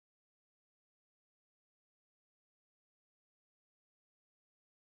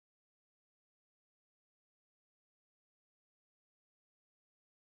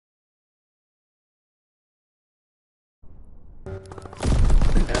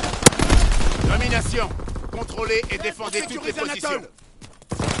Domination. Contrôlez et défendez toutes les positions.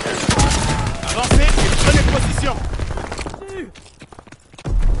 Avancez et prenez position.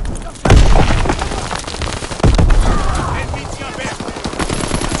 Ennemi tient vert.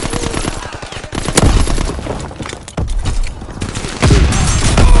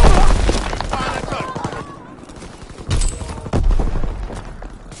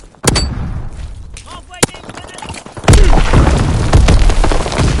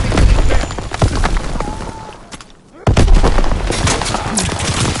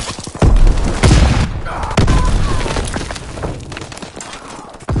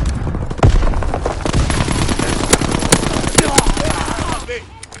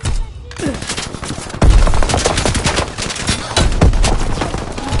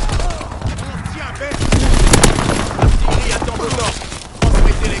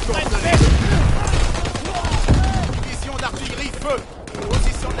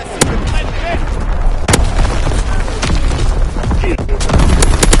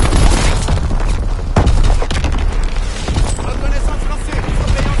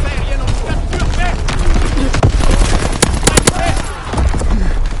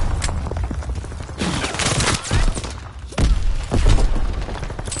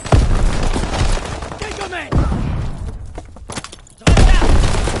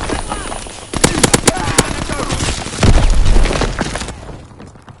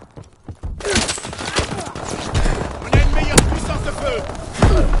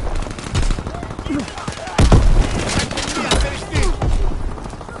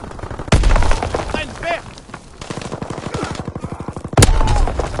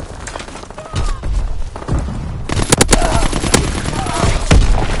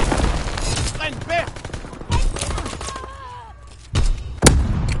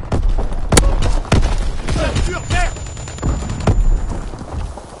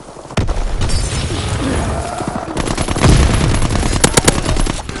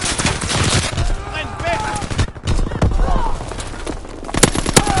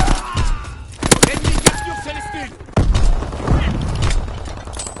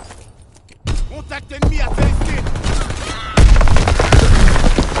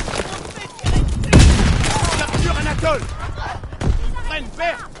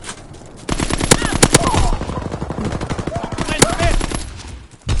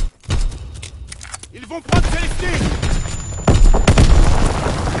 Ils vont prendre Célestine.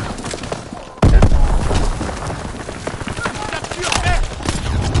 Capture vert.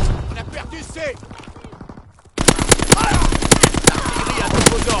 On a perdu C. L'artillerie à tous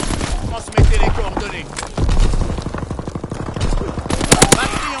vos ordres. Transmettez les coordonnées.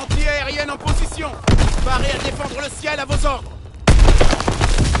 Batterie anti-aérienne en position. Parez à défendre le ciel à vos ordres.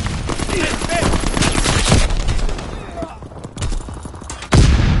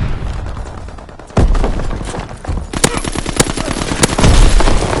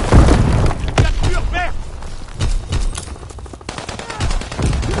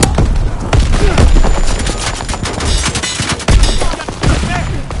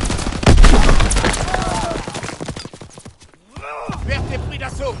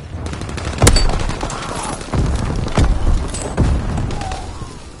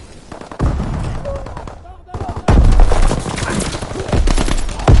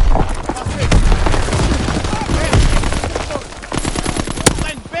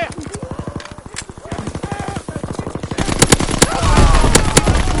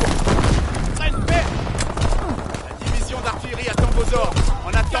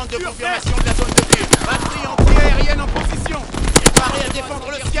 De confirmation de la zone de tir. Batterie anti-aérienne en position. Parez à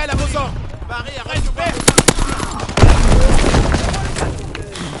défendre le ciel à vos ordres. Parez à recevoir.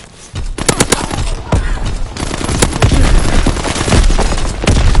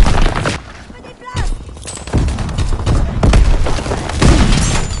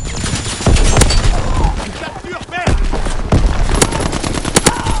 Capture vert.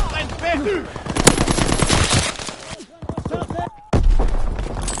 Prenne vert.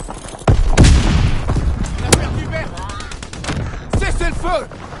 Cessez le feu!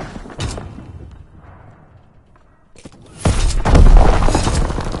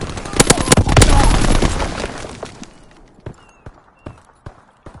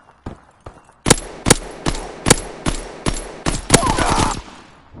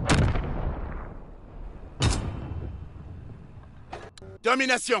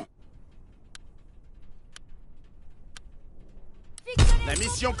 Domination! La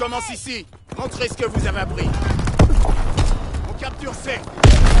mission commence ici. Montrez ce que vous avez appris. On capture C.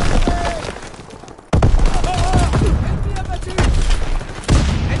 Ennemi abattu.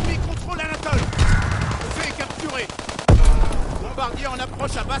 Ennemi contrôle Anatole. C est capturé. bombardier en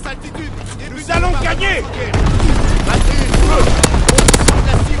approche à basse altitude. Nous allons gagner. Batterie, feu. Position de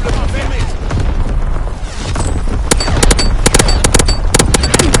la cible confirmée.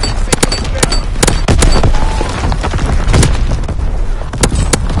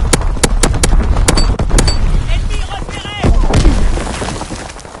 Ennemi repéré.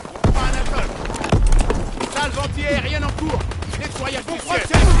 On prend un atoll. Salve anti-aérienne en cours. Nettoyage du ciel.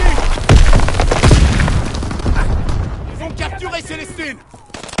 Ils vont capturer Célestine.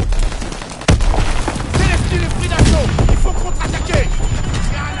 Célestine est pris d'assaut. Il faut contre-attaquer.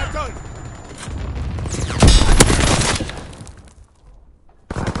 Il y a un atoll.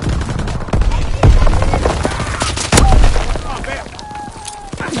 En vert.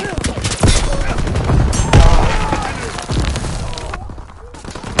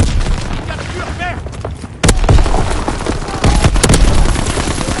 Capture vert.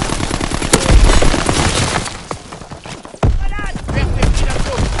 Vert est pris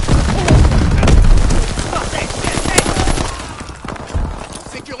d'assaut.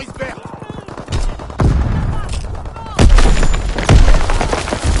 Sécurise vert.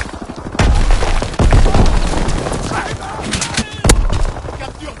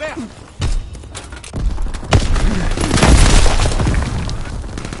 Capture vert.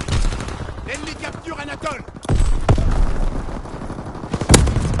 L'ennemi capture un atoll.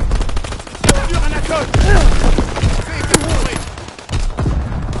 Capture un atoll. C'est capturé.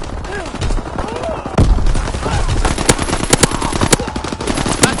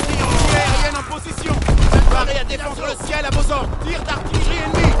 Batterie anti-aérienne en position. Préparez à défendre le ciel à vos ordres. Tir d'artillerie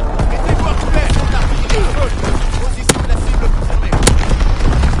ennemie. Mettez-vous à couvert. Tir d'artillerie en feu. Position de la cible confirmée.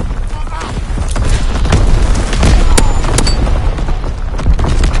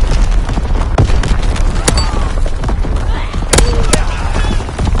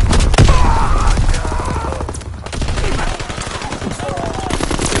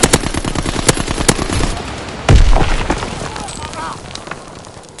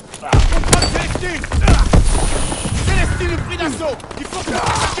 Contrôle Célestine. Célestine est pris d'assaut. Il faut que vous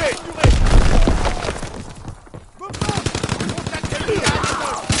attaquez. Contact ennemi à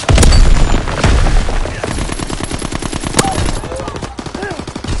Anatole.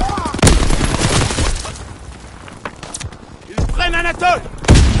 Ils prennent Anatole.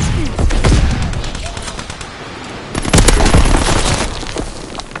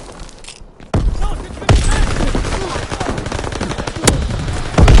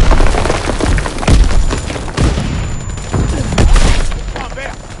 En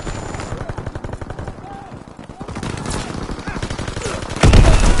vert.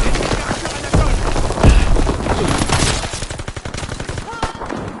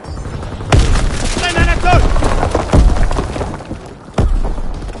 Prenne Anatole.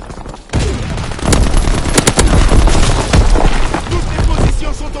 Toutes les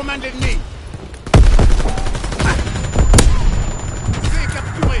positions sont aux mains de l'ennemi. C'est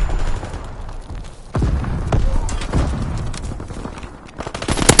capturé.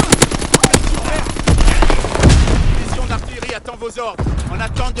 Division d'artillerie attend vos ordres. En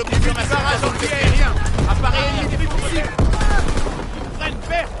attente de confirmation de anti-aérien. Appareil ennemi définitif. Ils prennent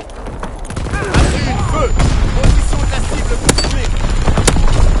vert. Batterie, feu. Position de la cible confirmée.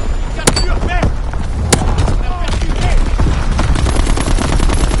 Capture vert. On a percuté.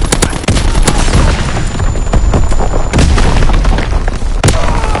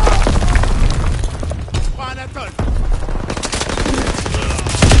 On prend un atoll.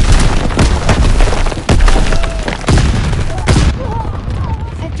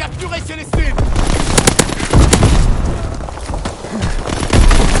 Ils vont capturer Célestine.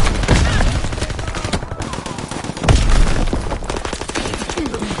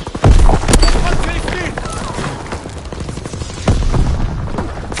 Contrôle Célestine.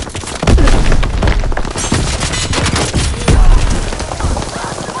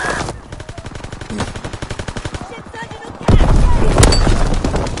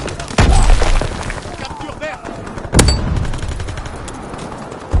 Capture vert.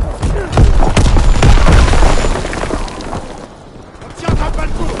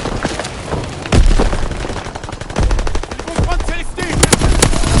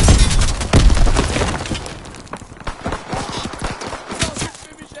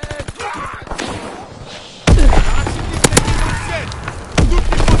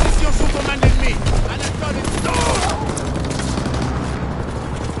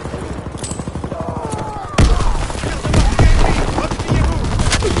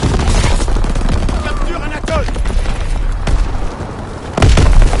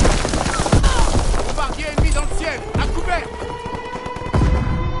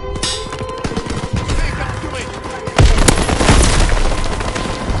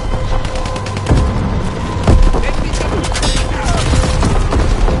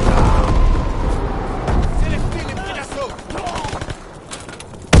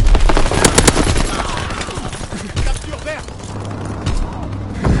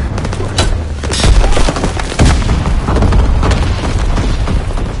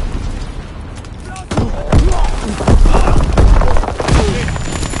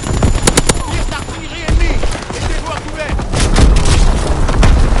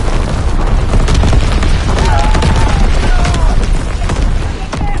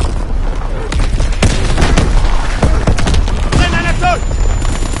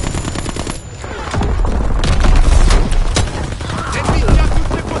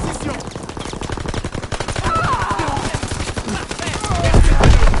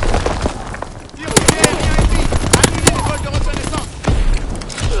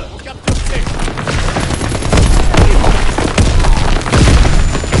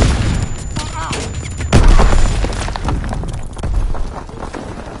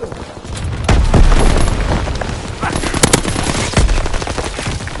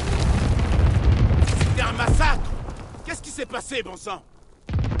 avançant.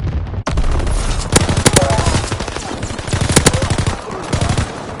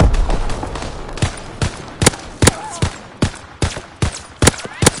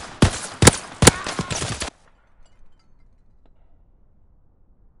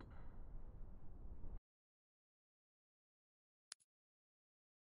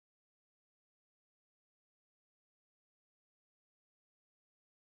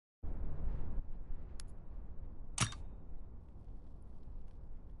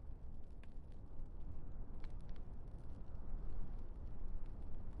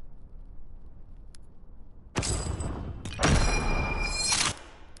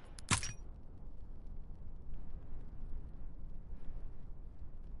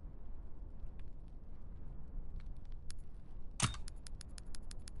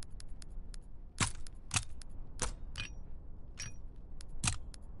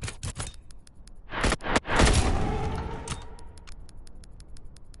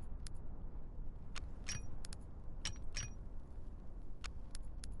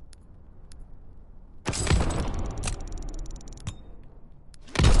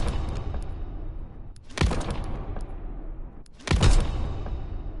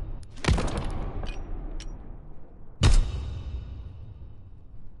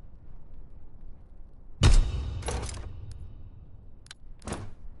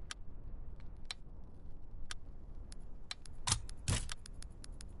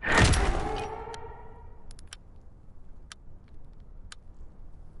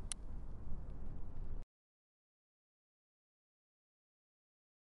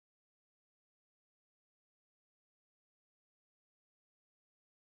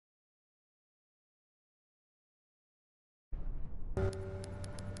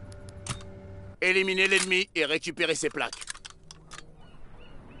 Éliminez l'ennemi et récupérez ses plaques.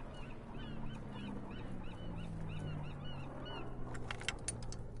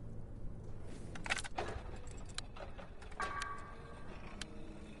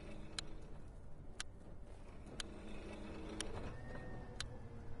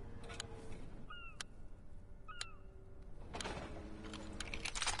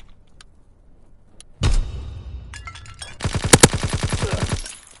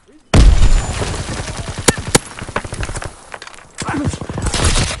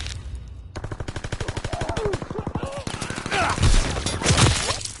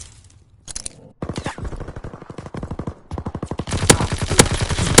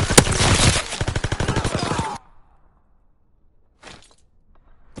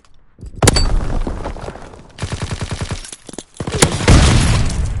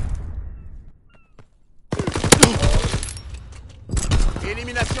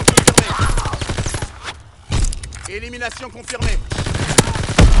 Élimination confirmée. Élimination confirmée.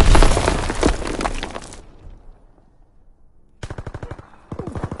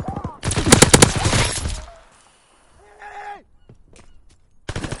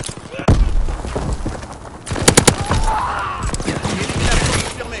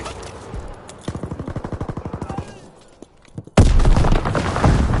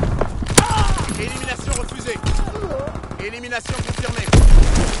 Élimination refusée. Élimination confirmée.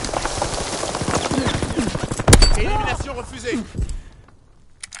 Élimination refusée.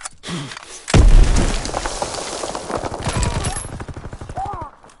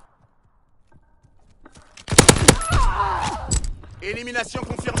 Élimination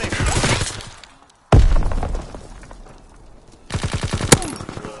confirmée.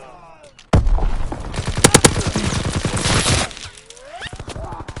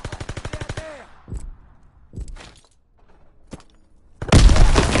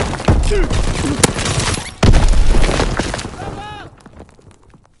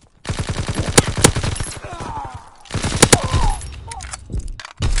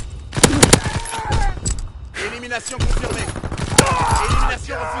 Élimination confirmée.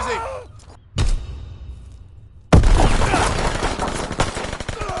 Élimination refusée.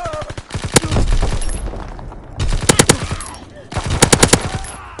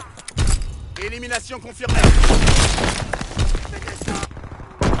 Élimination confirmée.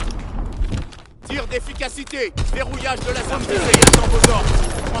 Tir d'efficacité. Verrouillage de la zone visée. Attends vos ordres.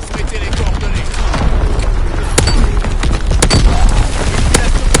 Transmettez les coordonnées.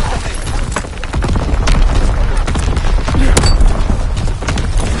 Élimination confirmée.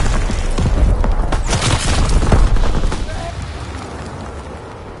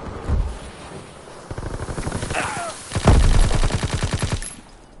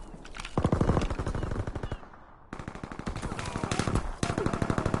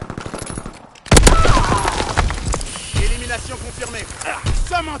 Élimination confirmée.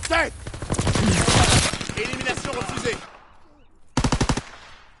 Somme en tête.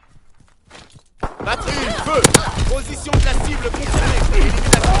 Batterie, feu! Position de la cible confirmée.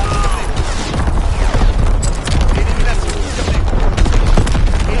 Élimination confirmée.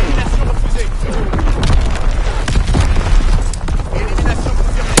 Élimination refusée. Élimination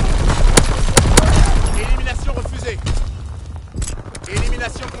confirmée. Élimination refusée.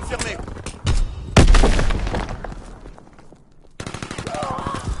 Élimination confirmée.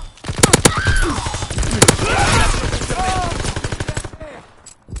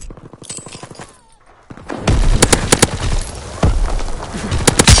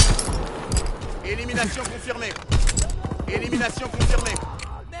 Élimination confirmée. Élimination confirmée.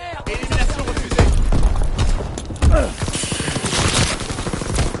 Élimination refusée.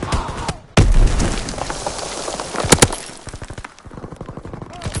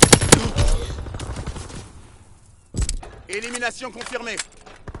 Élimination confirmée.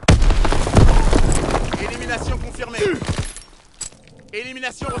 Élimination confirmée.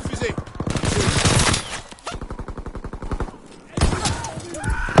 Élimination refusée.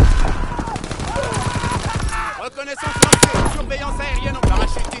 Reconnaissance lancée. Surveillance aérienne en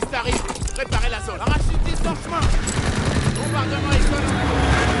parachutiste arrive. Préparez la zone. Parachutiste en chemin. Bombardement école.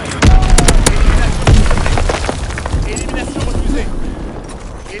 Élimination refusée.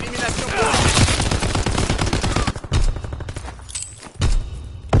 Élimination refusée.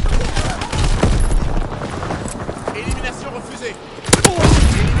 Élimination refusée.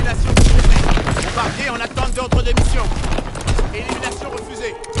 Élimination confirmée. Bombardier en attente d'ordre de mission. Élimination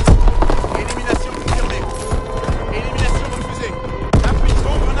refusée. Élimination confirmée. Élimination refusée. Appui de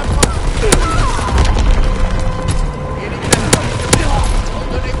bombe en approche. Élimination confirmée.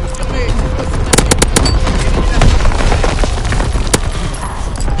 Ordonnée confirmée.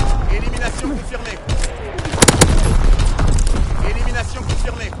 Élimination confirmée. Élimination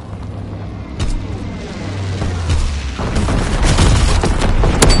confirmée.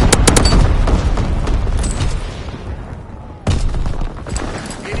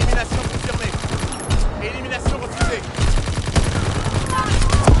 Élimination confirmée. Élimination refusée.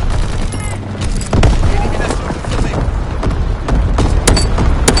 Élimination confirmée.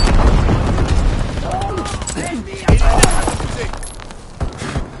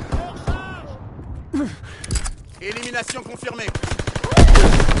 Élimination confirmée.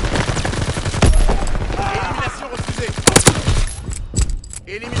 Élimination refusée.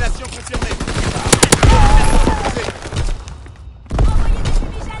 Élimination confirmée. Élimination refusée.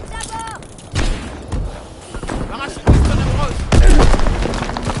 Parachutiste en approche.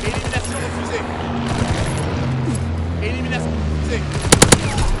 Élimination refusée. Élimination refusée.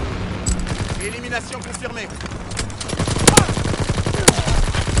 Élimination confirmée.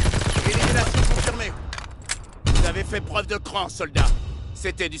 Élimination confirmée. Vous avez fait preuve de cran, soldat.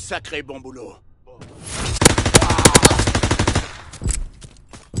 C'était du sacré bon boulot.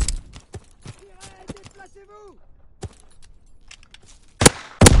 Déplacez-vous!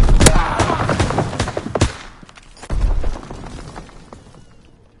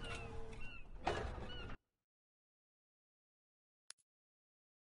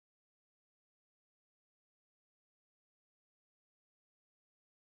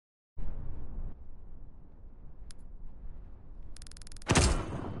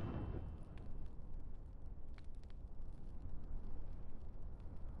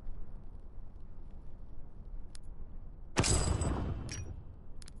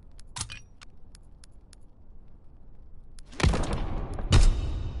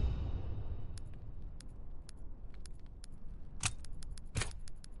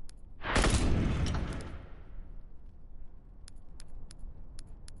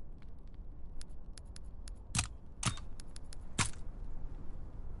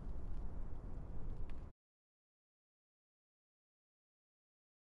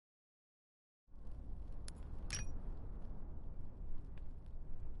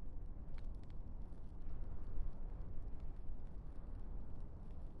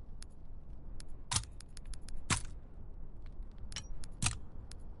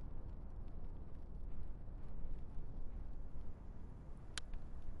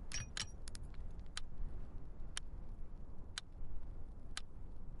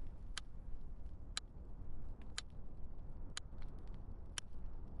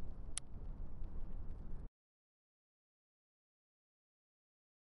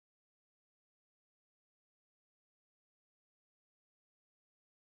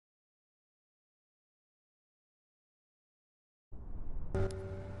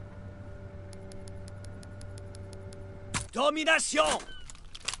 Domination!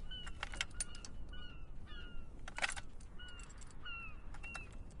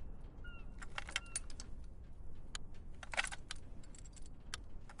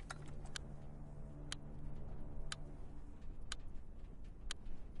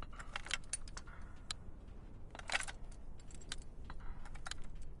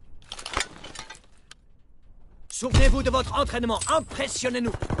 Souvenez-vous de votre entraînement.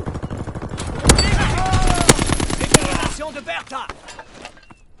 Impressionnez-nous. Sécurisation de Bertha.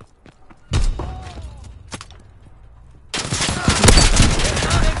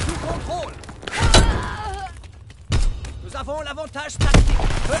 Bertha est sous contrôle. Nous avons l'avantage tactique.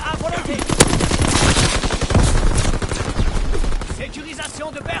 Feu à volonté.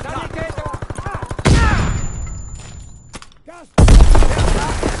 Sécurisation de Bertha.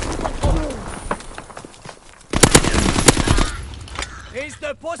 Prise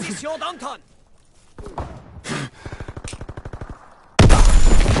de position d'Anton.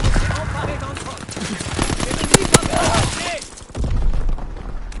 Emparé d'Anton. L'ennemi va prendre C.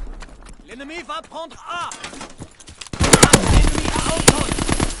 L'ennemi va prendre A. L'ennemi à Anton.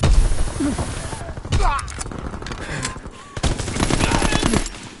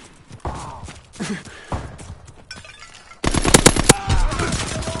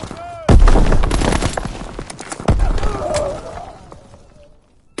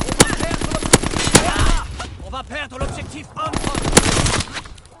 On va perdre l'objectif Anton.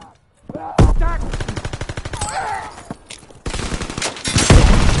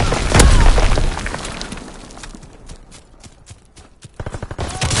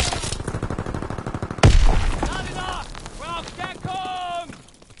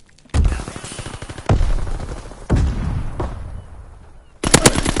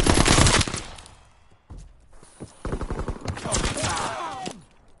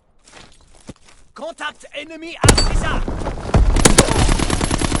 Contact ennemi à César.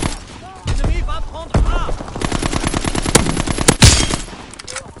 L'ennemi va prendre A.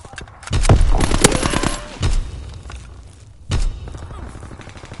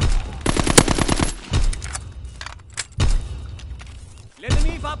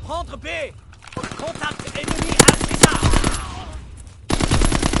 L'ennemi va prendre B. Contact ennemi à César.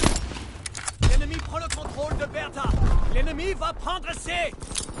 L'ennemi prend le contrôle de Bertha. L'ennemi va prendre C.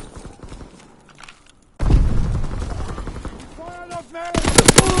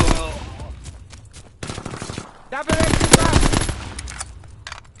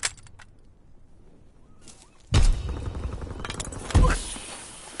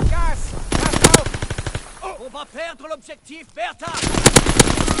 On va perdre l'objectif Bertha.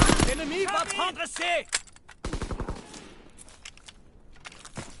 L'ennemi va prendre C.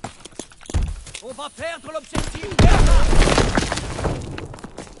 On va perdre l'objectif Bertha.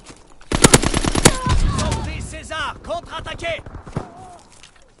 Sortez César, contre-attaquez.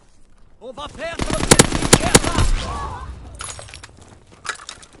 On va perdre l'objectif Bertha.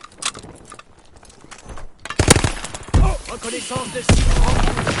 Reconnaissance de cible.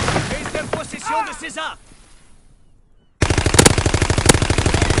 Prise de possession de César.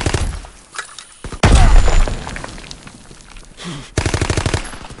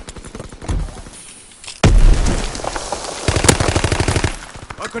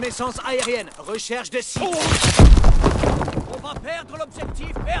 Reconnaissance aérienne. Recherche de cible. On va perdre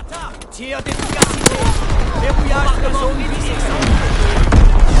l'objectif Bertha. Tir d'efficacité. Verrouillage de zone visée.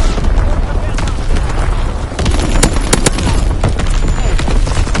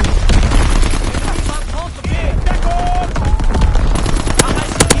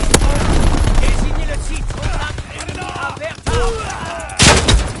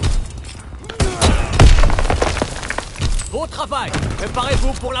 Beau travail!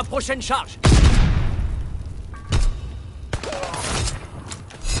 Préparez-vous pour la prochaine charge!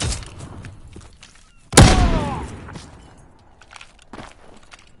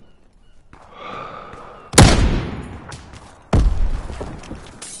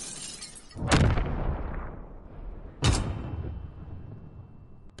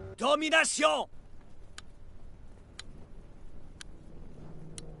 Domination!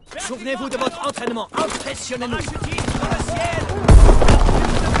 Souvenez-vous de votre entraînement. Impressionnez-nous. Parachutiste dans le ciel.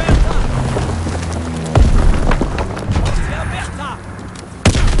 C'est Bertha.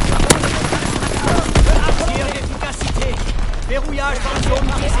 Tir d'efficacité. Verrouillage dans la zone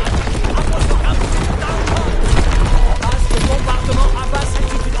visée. Approche base de bombardement à basse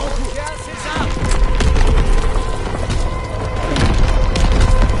altitude en cours. C'est ça.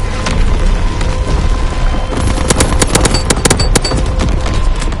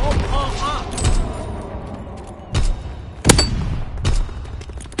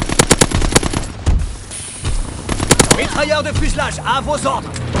 Mitrailleur de fuselage, à vos ordres.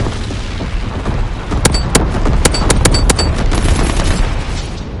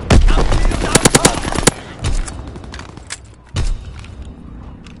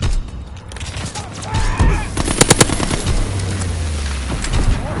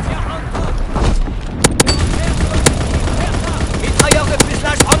 Mitrailleur de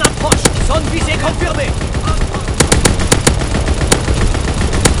fuselage en approche. Zone visée confirmée.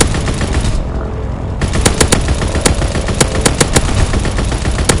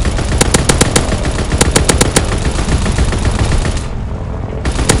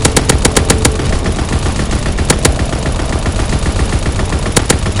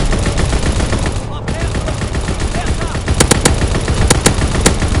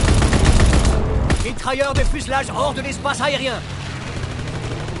 mitrailleurs de fuselage hors de l'espace aérien.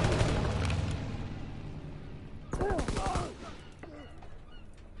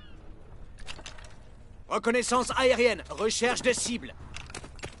 Reconnaissance aérienne, recherche de cible.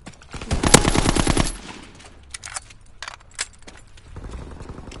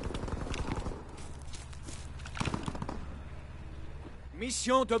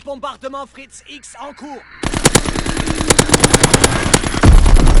 Mission de bombardement Fritz X en cours.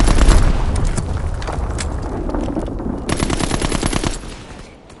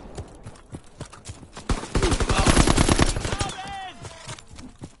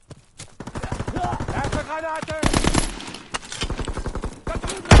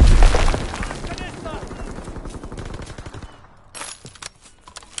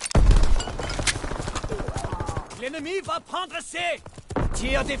 L'ennemi va prendre C.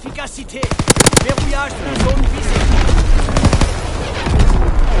 Tir d'efficacité. Verrouillage de la zone visée.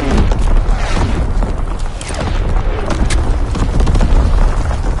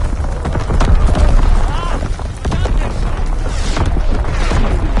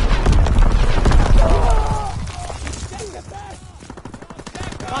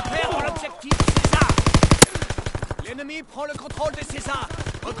 On va perdre l'objectif César. L'ennemi prend le contrôle de César.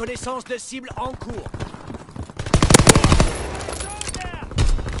 Reconnaissance de cible en cours.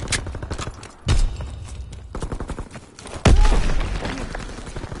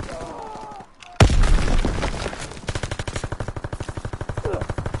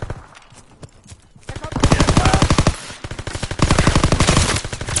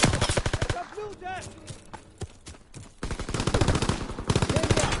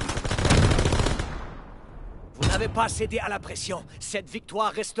 Vous n'avez pas cédé à la pression. Cette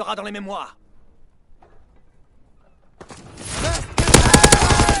victoire restera dans les mémoires.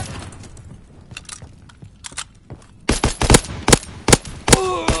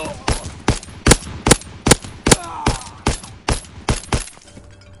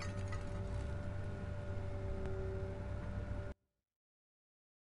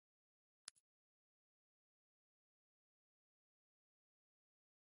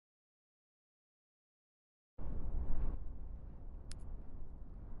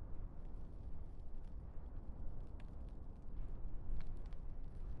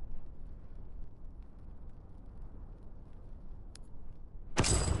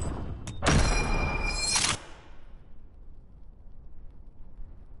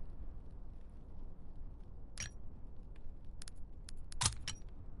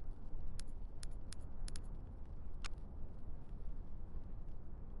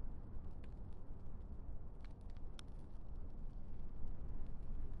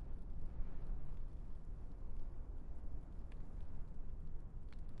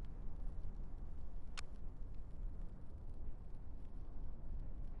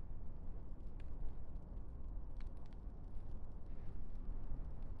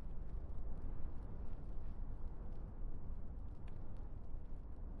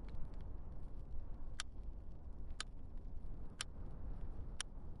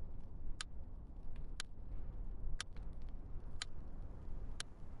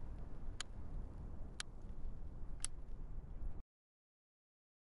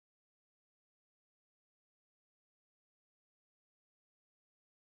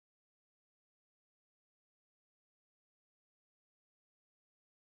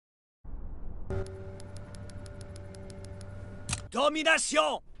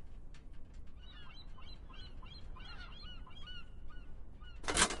 Domination!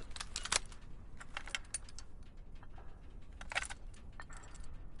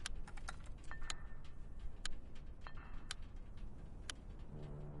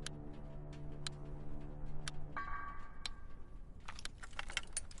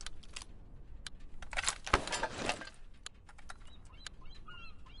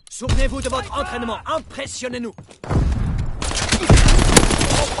 Souvenez-vous de votre entraînement. Impressionnez-nous.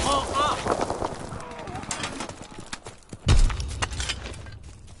 On prend A.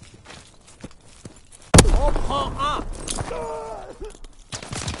 On prend A.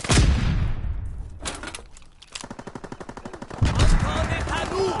 Encore des à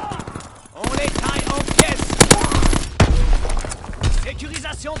nous. On les taille en pièces.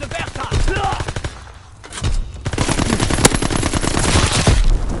 Sécurisation de Bertha.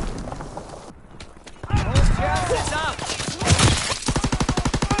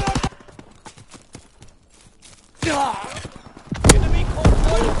 L'ennemi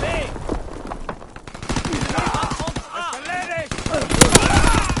contrôle B.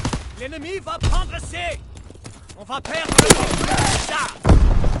 L'ennemi va prendre C. On va perdre le César.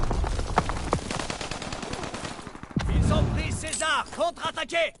 Ils ont pris César.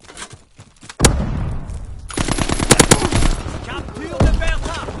 Contre-attaquer.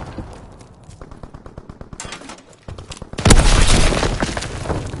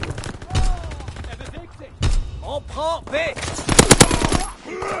 On prend B.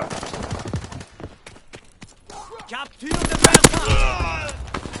 Capture de Bertha.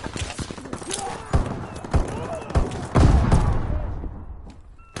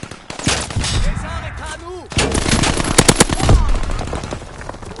 César est à nous.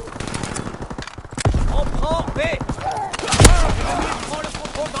 On prend B. L'ennemi prend le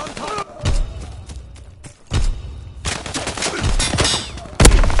contrôle dans le temps.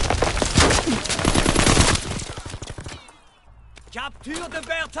 Capture de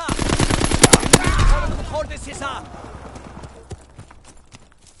Bertha. L'ennemi prend le contrôle de César.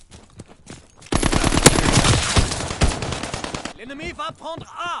 L'ennemi va prendre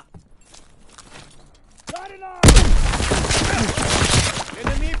A.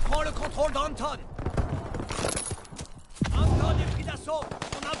 L'ennemi prend le contrôle d'Anton. Anton est pris d'assaut.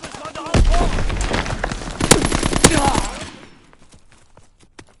 On a besoin de renfort.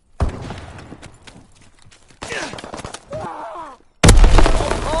 On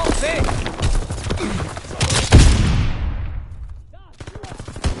prend B.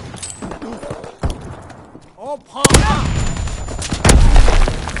 On prend A.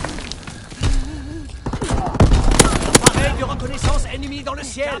 Appareil de reconnaissance ennemi dans le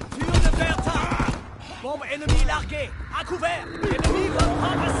ciel. Capture de Bertha. Bombe ennemie larguée. À couvert. L'ennemi va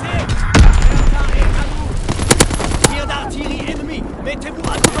prendre C. Bertha est à nous. Tir d'artillerie ennemi. Mettez-vous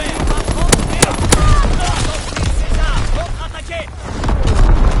à couvert. Va prendre B. César, contre-attaquez.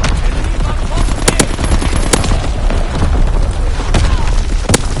 L'ennemi va prendre B.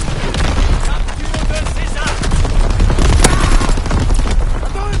 Capture de César.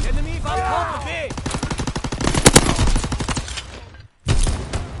 L'ennemi va prendre B.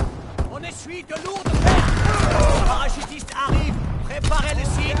 On essuie de lourdes pertes. Le parachutiste arrive. Préparez le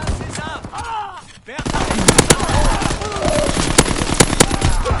site, César. Bertha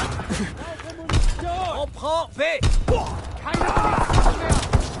on prend B.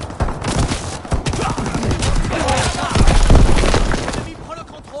 L'ennemi prend le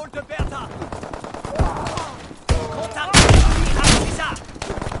contrôle de Bertha. Contact ennemi à César.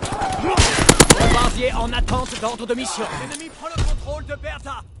 Bombardier en attente d'ordre de mission. L'ennemi prend le contrôle de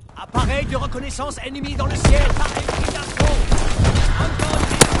Bertha. Appareil de reconnaissance ennemi dans le ciel. Appareil pris d'assaut. Encore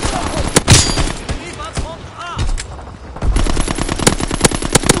des l'ennemi va prendre A.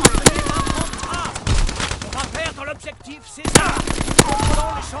 L'ennemi va prendre A. On va perdre l'objectif César.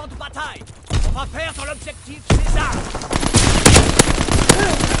 Contrôlons le champ de bataille. On va perdre l'objectif César.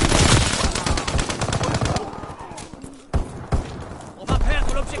 On va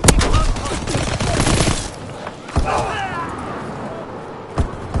perdre l'objectif Anton.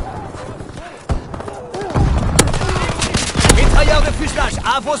 Mitrailleur de fuselage,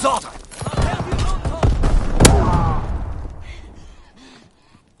 à vos ordres.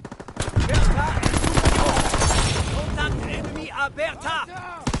 Bertha est sous contact ennemi à Bertha.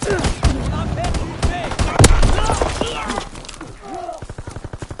 On a perdu B.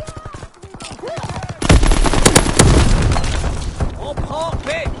 On prend B.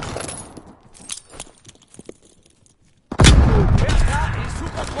 Bertha est sous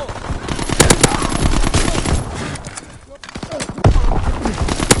contrôle.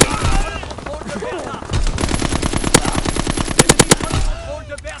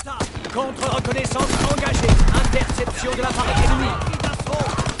 Contre-reconnaissance engagée. Interception de l'appareil ennemi.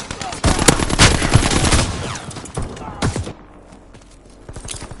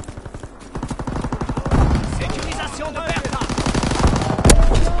 Sécurisation de Bertha.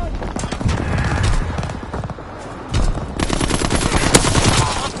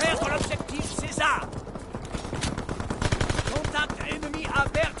 On va perdre l'objectif César. Contact ennemi à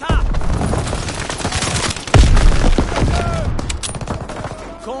Bertha.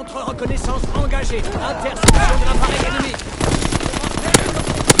 Contre-reconnaissance engagée. Interception de l'appareil ennemi.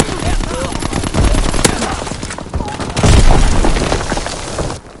 Capture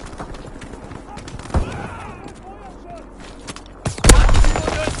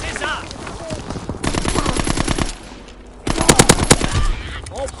de César.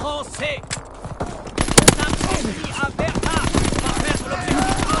 On prend C. Contact ennemi à Bertha. On va perdre l'objectif.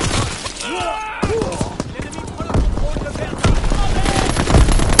 L'ennemi prend le contrôle de Bertha.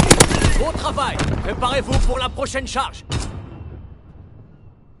 Bon travail. Préparez-vous pour la prochaine charge.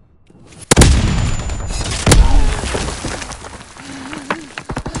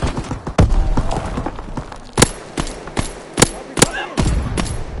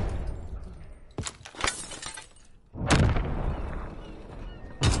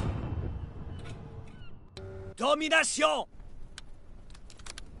 Domination.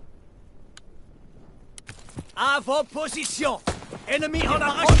 À vos positions. Ennemi en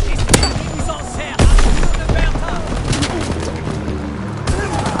parachutiste. Ennemi nous en sert. Armure de Bertha.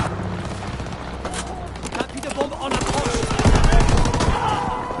 Tapis de bombe en approche.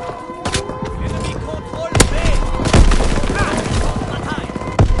 Ennemi contrôle B. Bataille.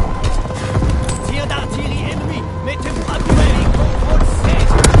 Tir d'artillerie ennemi. Mettez-vous à couvert. Contrôle C.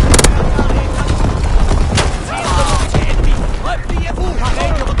 Tir de mortier ennemi. Repliez-vous.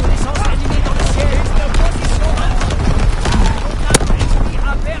 Pareil de reconnaissance ennemi dans le ciel. Position ennemi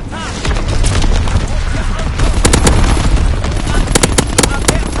à Bertha. À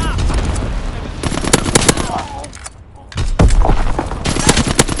Bertha.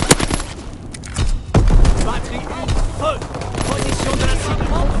 Batterie 1, feu. Position de la cible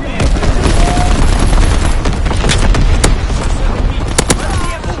enculée. Chasseur ennemi,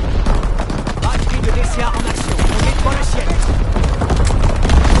 repliez-vous. Batterie de DCA en action. On nettoie le ciel.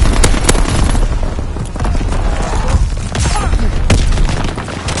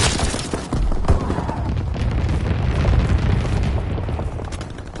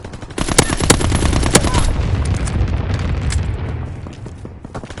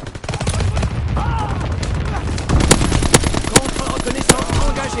 Contre-reconnaissance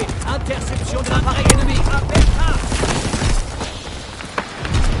engagée. Interception de l'appareil ennemi. À Bertha.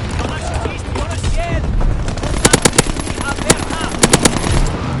 Parachutiste dans le ciel. Contact ennemi à Bertha.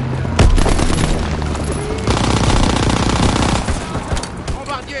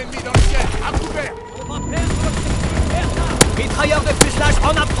 Bombardier ennemi dans le ciel, à couvert. On va perdre l'objectif Bertha. Mitrailleur de fuselage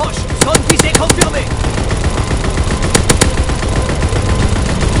en approche. Zone visée confirmée.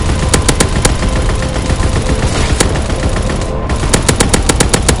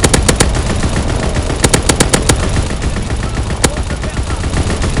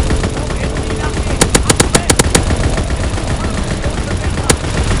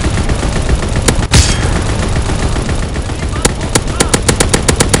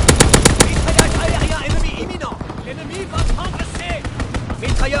 Mitraillage aérien ennemi imminent. L'ennemi va prendre C.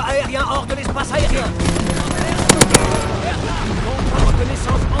 Mitrailleur aérien hors de l'espace aérien.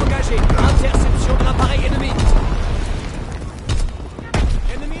 Contre-reconnaissance engagée. Interception de l'appareil ennemi.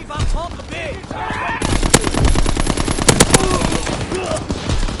 L'ennemi va prendre B.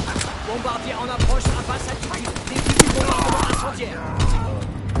 Bombardier en approche à basse altitude. Début du bombardement incendiaire.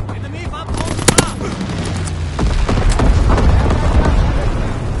 L'ennemi va prendre A.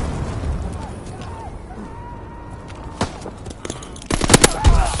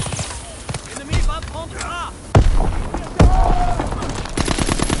 L'ennemi va prendre A.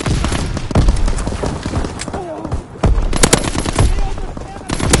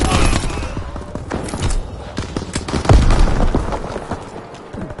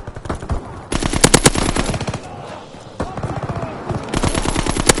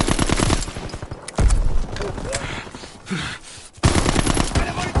 L'ennemi va prendre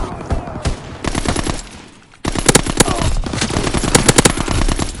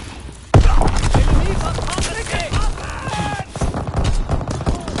C.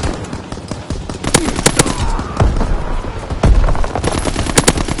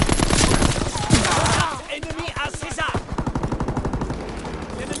 Ennemi à César.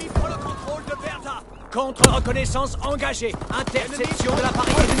 L'ennemi prend le contrôle de Bertha. Contre-reconnaissance engagée. Interception de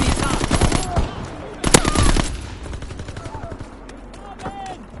l'appareil ennemi.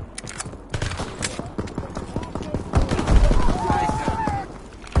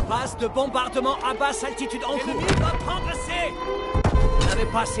 Base de bombardement à basse altitude en cours. L'ennemi va prendre C. Vous n'avez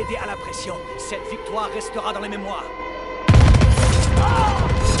pas cédé à la pression. Cette victoire restera dans les mémoires.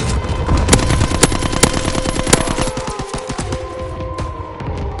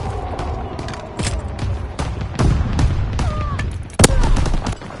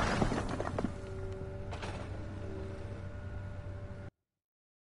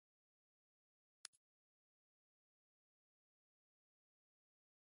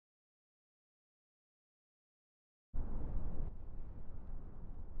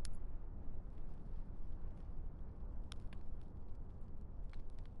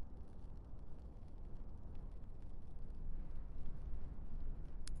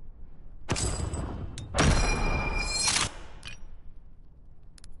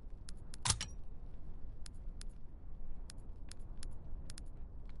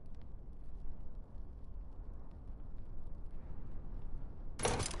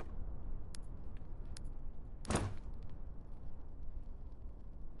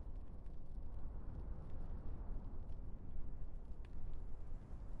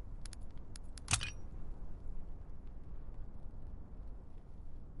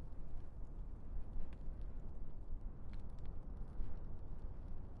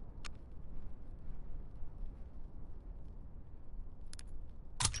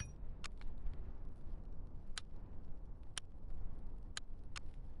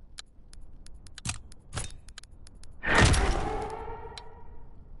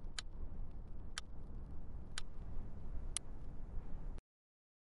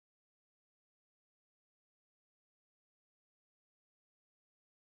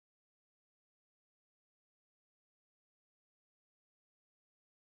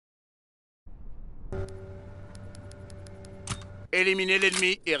 Éliminez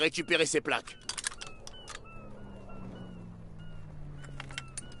l'ennemi et récupérez ses plaques.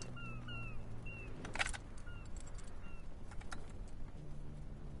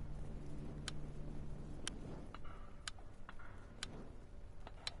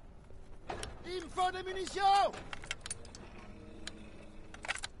 Il me faut des munitions!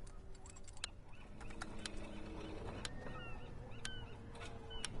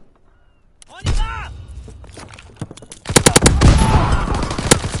 On y va!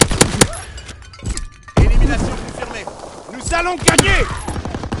 Élimination confirmée. Nous allons gagner!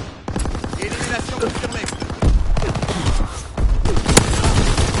 Élimination confirmée.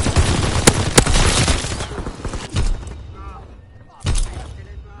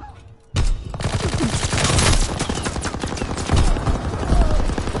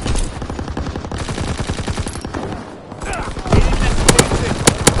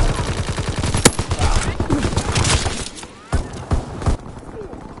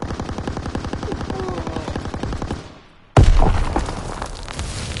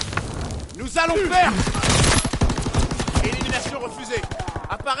 Nous allons faire! Élimination refusée.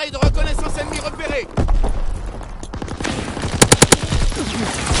 Appareil de reconnaissance ennemi repéré.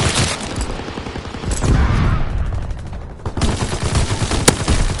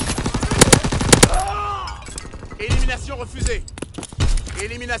 Élimination refusée.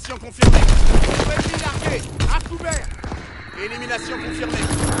 Élimination confirmée. Ennemi largué. À couvert. Élimination confirmée.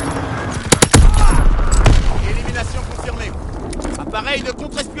 Élimination confirmée. Appareil de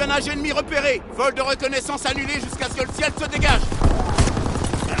contre-espionnage ennemi repéré. Vol de reconnaissance annulé jusqu'à ce que le ciel se dégage.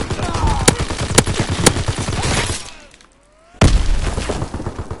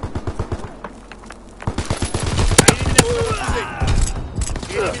 Élimination refusée.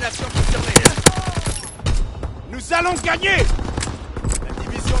 Élimination confirmée. Nous allons gagner! La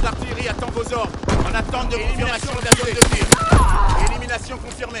division d'artillerie attend vos ordres. En attente de confirmation de la zone de tir. Élimination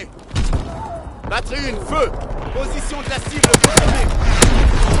confirmée. Batterie 1, feu! Position de la cible confirmée.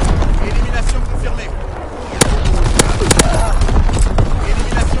 Élimination confirmée.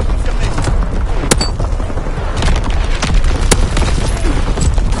 Élimination confirmée.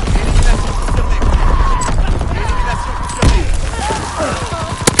 Élimination confirmée. Élimination confirmée.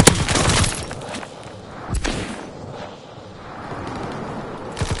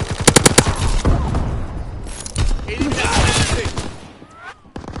 Élimination refusée.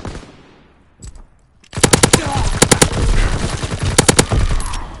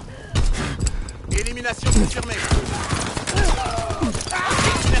 Élimination confirmée.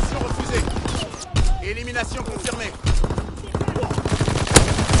 Élimination refusée. Élimination confirmée.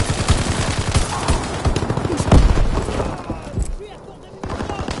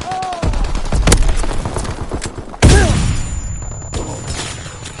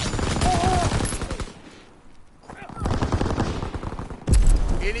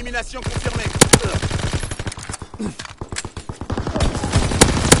 Élimination confirmée.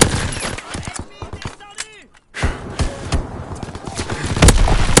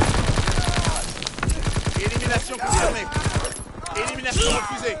 Élimination confirmée. Élimination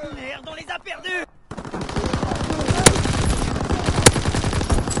refusée. Merde, on les a perdus!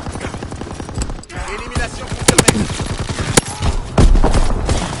 Élimination confirmée.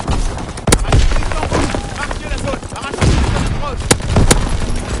 Marquez la zone. Arrachez les zones proches.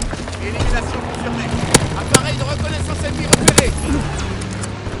 Élimination confirmée. Appareil de reconnaissance ennemi repéré.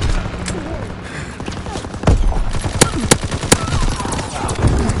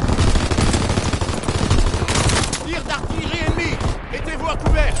 Tir d'artillerie ennemi. Mettez-vous à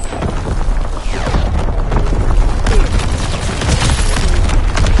couvert.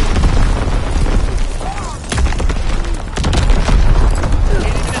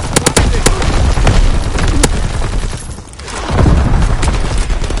 Élimination refusée.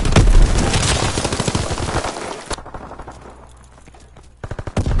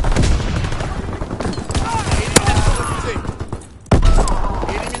 Élimination refusée.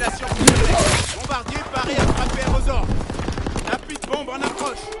 Élimination confirmée. Bombardier paré à frapper à vos ordres. Appui de bombe en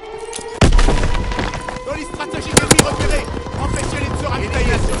approche. Colis stratégique ennemi repéré. Empêchez-les de se ravitailler.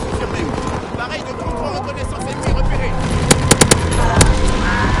 Élimination confirmée. Appareil de contre-reconnaissance ennemi repéré.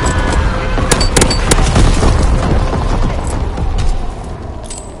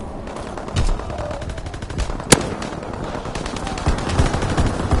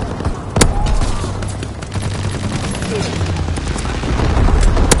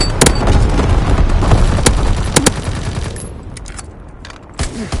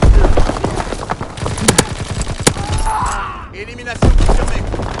 Élimination confirmée.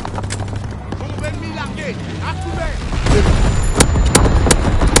 Bombe ennemie larguée. À couvert.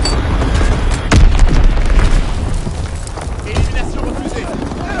 Élimination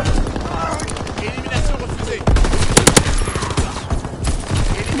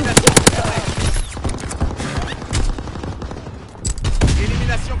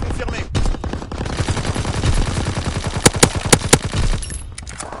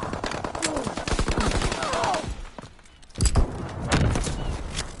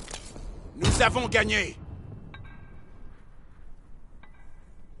avons gagné!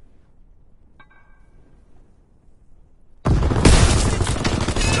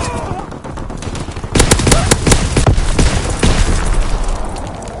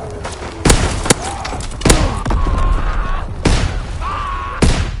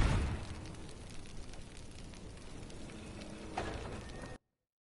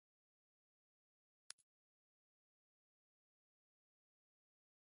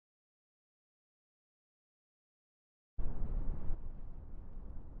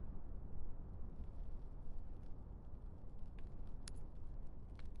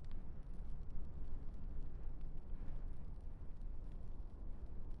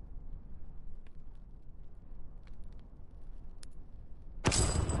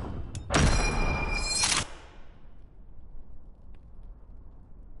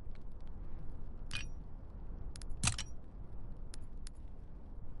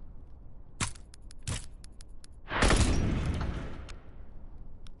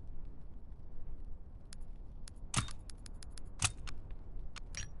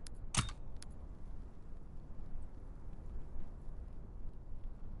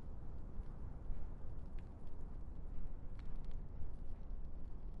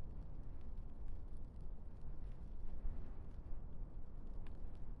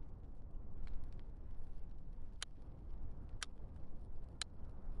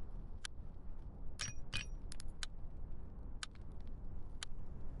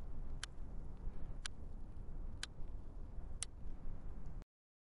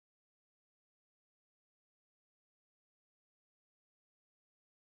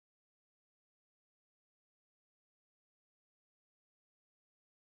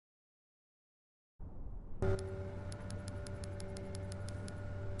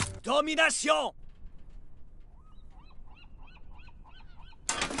 Domination!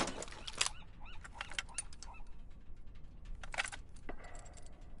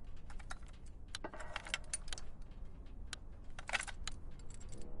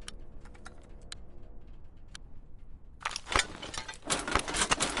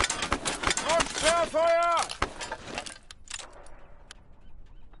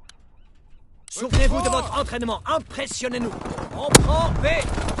 Souvenez-vous de votre entraînement. Impressionnez-nous. On prend B.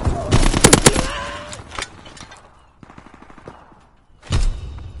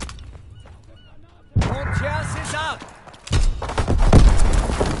 On tient César.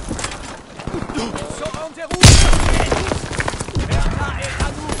 On déroule. Bertha est à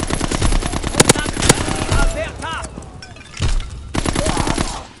nous. Contact à Bertha.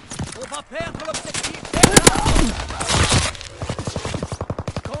 On va perdre l'objectif. Bertha.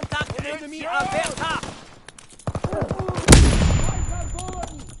 Contact ennemi à Bertha.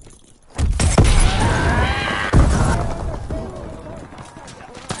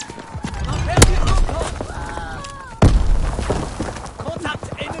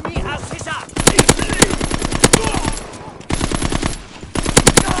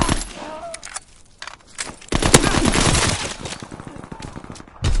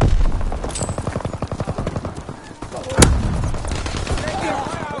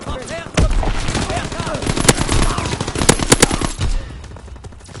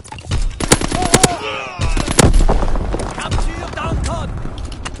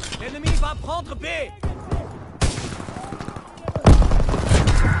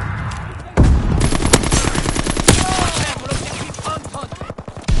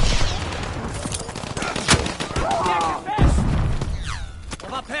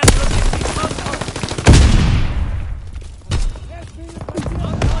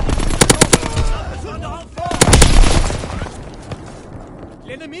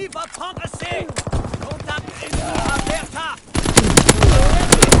 L'ennemi va prendre C. Contact ennemi à Bertha.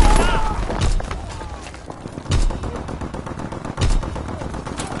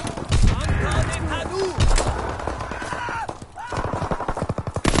 Encore est à nous.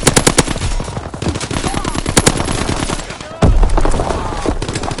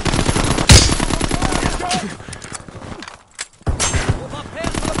 On va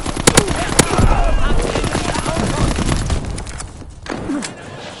perdre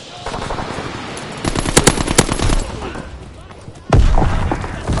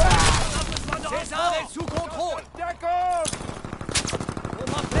César est sous contrôle. D'accord. On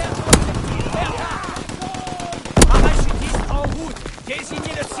va perdre l'objectif Bertha. Parachutiste en route.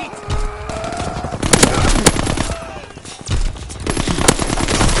 Désignez le site.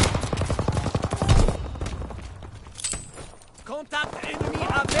 Contact ennemi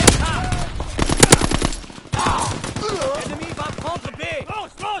à Bertha. L'ennemi va prendre B.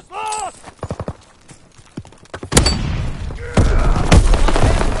 Lance.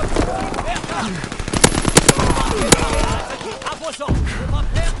 Bertha.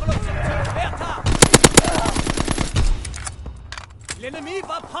 L'ennemi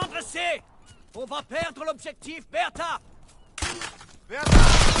va prendre C. On va perdre l'objectif Bertha. Bertha!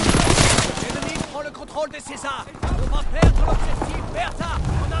 L'ennemi prend le contrôle de César. On va perdre l'objectif Bertha.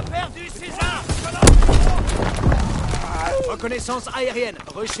 On a perdu César. Reconnaissance aérienne.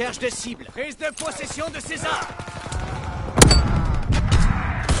 Recherche de cible. Prise de possession de César.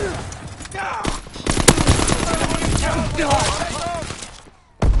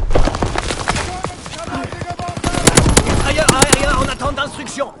 Mitrailleur aérien en attente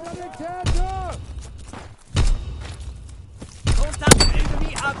d'instruction. Contact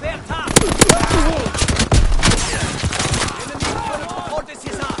ennemi à Bertha. L'ennemi prend le contrôle de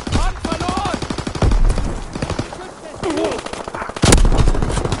César.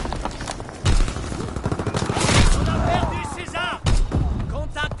 On a perdu César.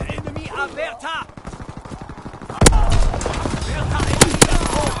 Contact ennemi à Bertha. Bertha est à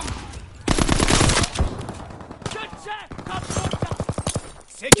fond.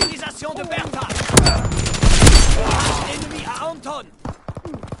 Sécurisation de Bertha. Ennemi à Anton.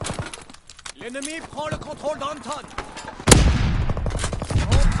 L'ennemi prend le contrôle d'Anton.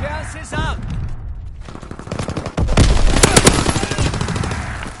 On tient César.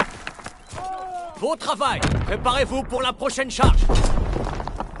 Beau travail. Préparez-vous pour la prochaine charge.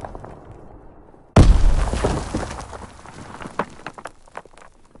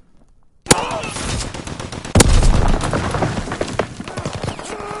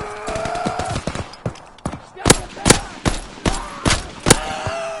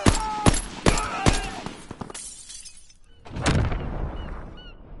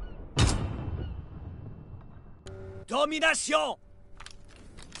 Domination!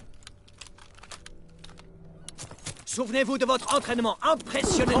 Souvenez-vous de votre entraînement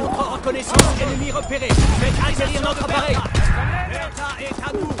impressionnant. Notre reconnaissance ennemi repérée. Faites atterrir notre appareil. Bertha est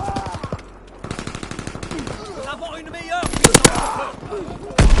à nous. Nous avons une meilleure puissance de feu.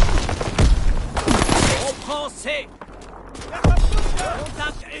 On prend C.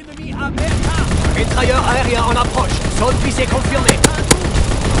 Contact ennemi à Bertha. Mitrailleur aérien en approche. Zone visée confirmée.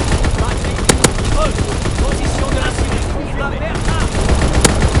 Position de la cible. À Bertha.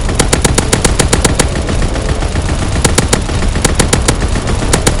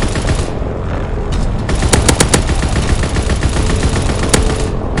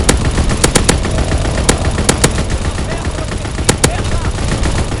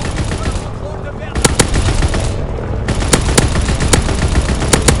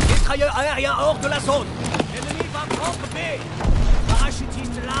 Mitrailleur aérien hors de la zone. L'ennemi va prendre B.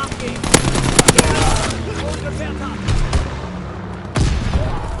 Parachutiste largué. De Bertha.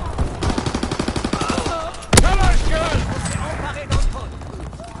 On s'est emparé d'Anton.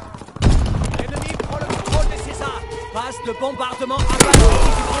 L'ennemi prend le contrôle de César. Passe de bombardement à ballon.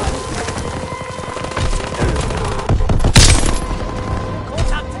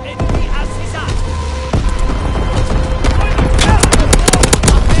 Contact ennemi à César.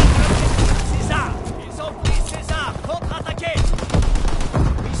 César. Ils ont pris César. Contre-attaqué.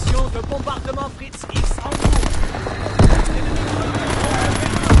 Mission de bombardement Fritz X en cours.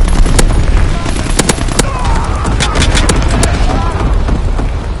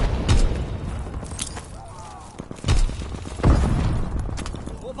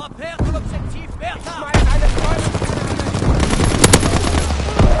 On va perdre l'objectif Bertha.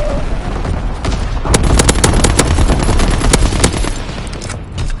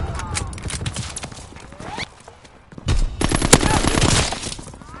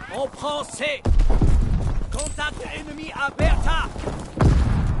 On prend C. Contact ennemi à Bertha.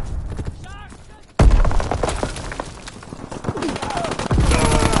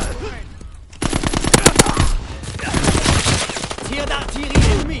 Tir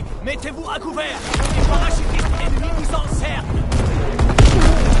d'artillerie ennemi. Mettez-vous à couvert. Les parachutistes ennemis nous encerclent.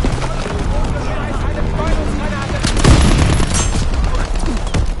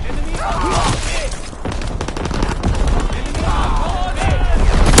 L'ennemi va avancer. L'ennemi va avancer.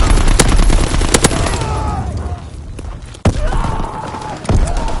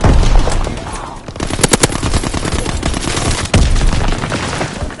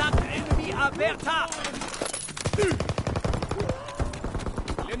 Contact ennemi à Bertha.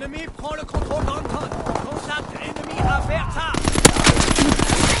 L'ennemi prend le contrôle d'Anton. Contact ennemi à Bertha.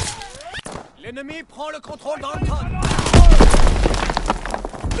 L'ennemi prend le contrôle d'Anton.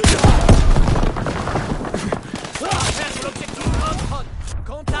 On va perdre l'objectif Anton.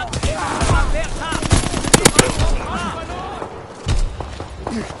 Contact ennemi à Bertha.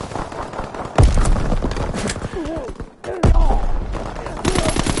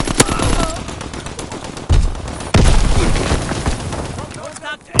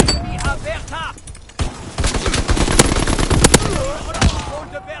 Contact ennemi à Bertha.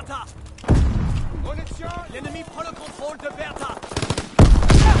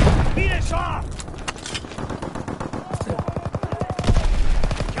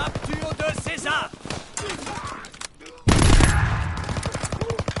 Capture de César.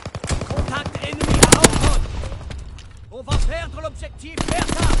 Contact ennemi à Anton. On va perdre l'objectif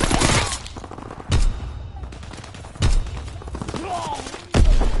Bertha.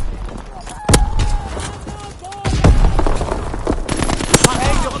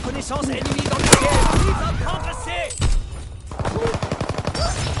 Appareil de reconnaissance ennemi dans le ciel. Il va progresser.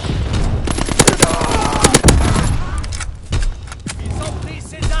 Ils ont pris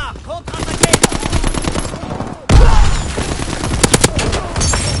César. Contre-attaqué.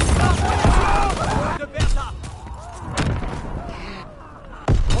 De Bertha.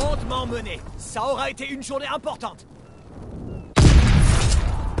 Rondement mené. Ça aura été une journée importante.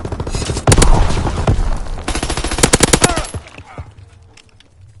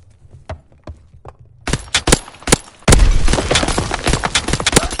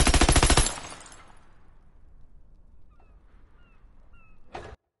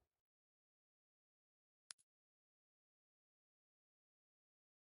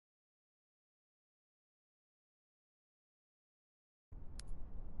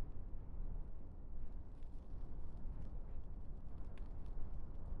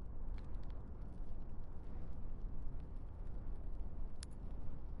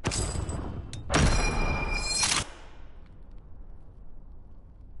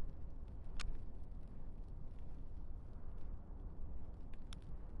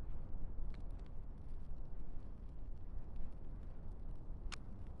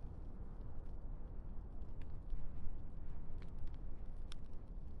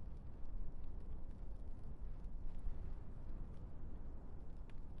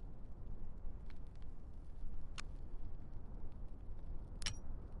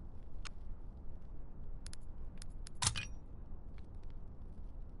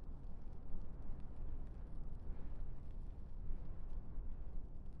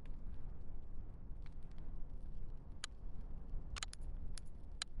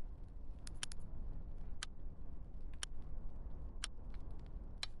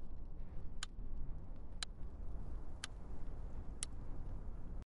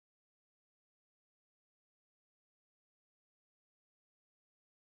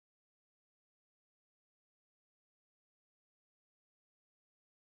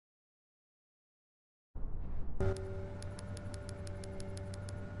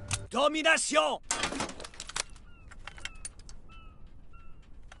 Domination!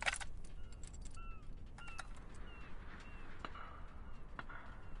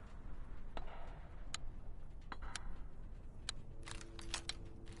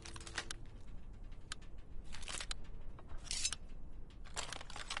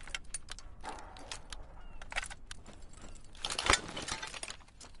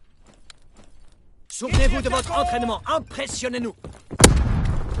 Souvenez-vous de votre entraînement. Impressionnez-nous.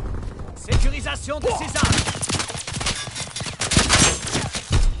 Sécurisation de César.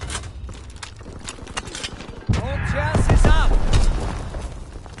 On tient César.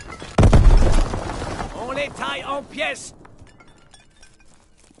 On les taille en pièces.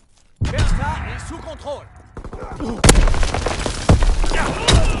 Bertha est sous contrôle.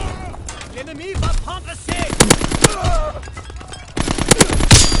 L'ennemi va prendre ses...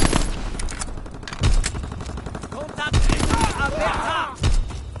 Contact ennemi à Bertha.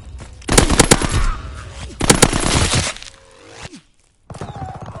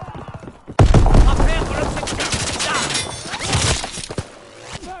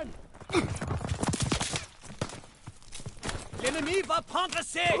 L'ennemi va prendre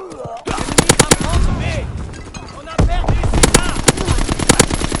C. L'ennemi va prendre B. On a perdu César.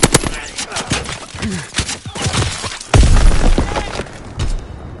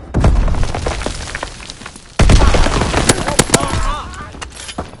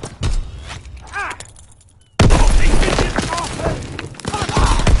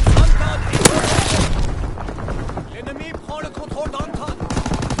 L'ennemi prend le contrôle d'Anton.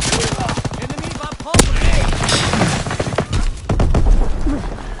 L'ennemi va prendre B.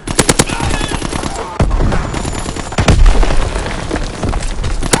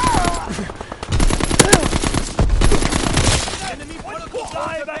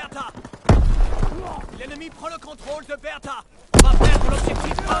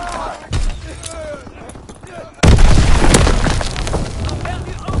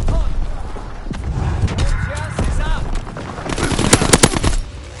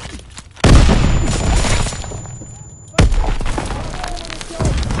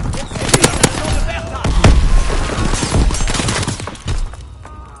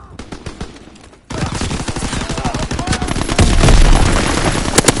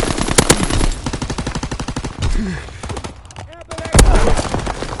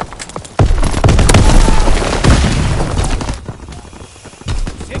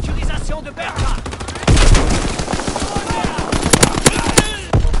 position de Bertha.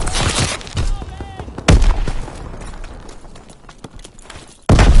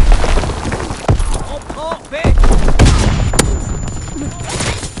 On prend B.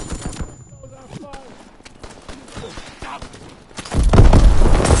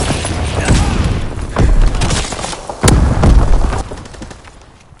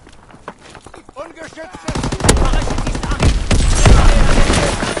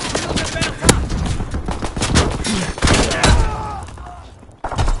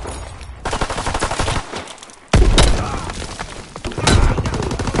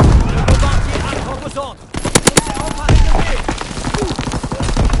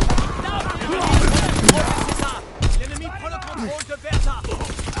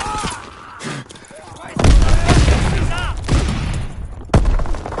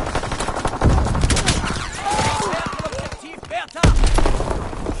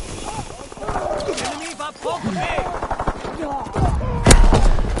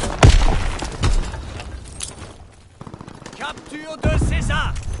 Capture de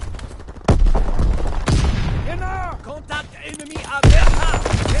César. Contact ennemi à Bertha.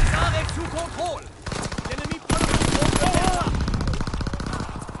 César est sous contrôle. L'ennemi prend le contrôle de Bertha.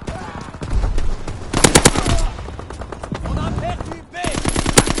 On a perdu B.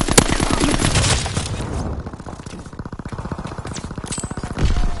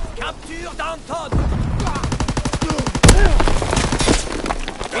 Capture d'Anton.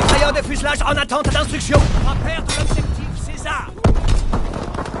 Mitrailleur de fuselage en attente d'instruction. On va perdre l'objectif César.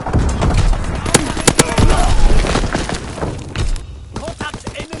 Contact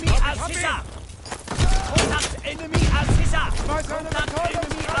ennemi à César. Contact ennemi à César. Contact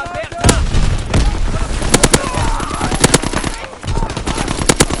ennemi à Bertha.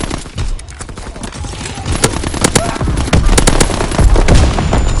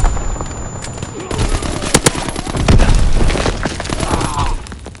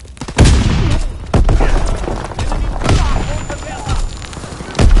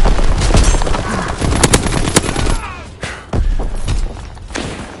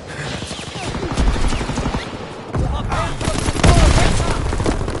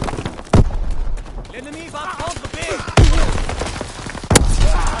 L'ennemi va prendre B.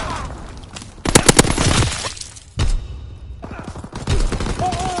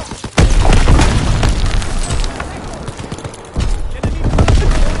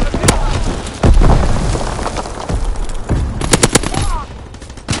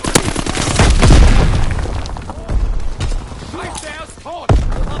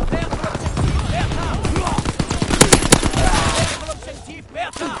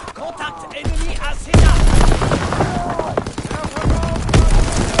 Contact ennemi à César. Contact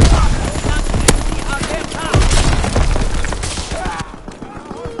ennemi à Bertha.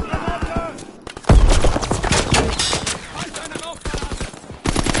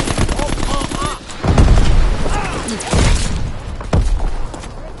 On prend A.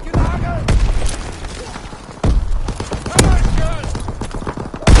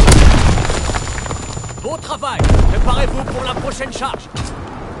 Beau travail. Préparez-vous pour la prochaine charge.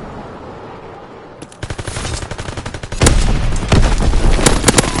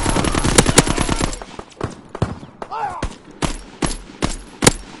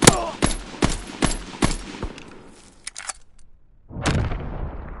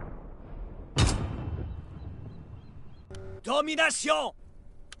 Domination!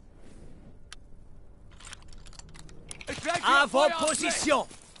 À vos positions!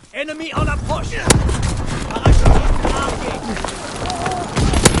 Ennemi en approche! Parachutiste largué!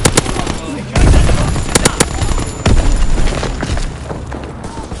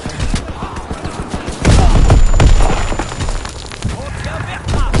 On tient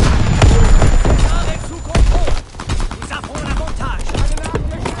Bertha! César est sous contrôle! Nous avons l'avantage!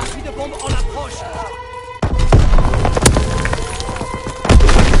 Appui de bombe en approche!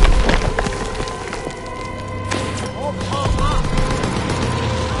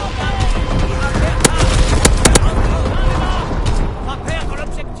 On va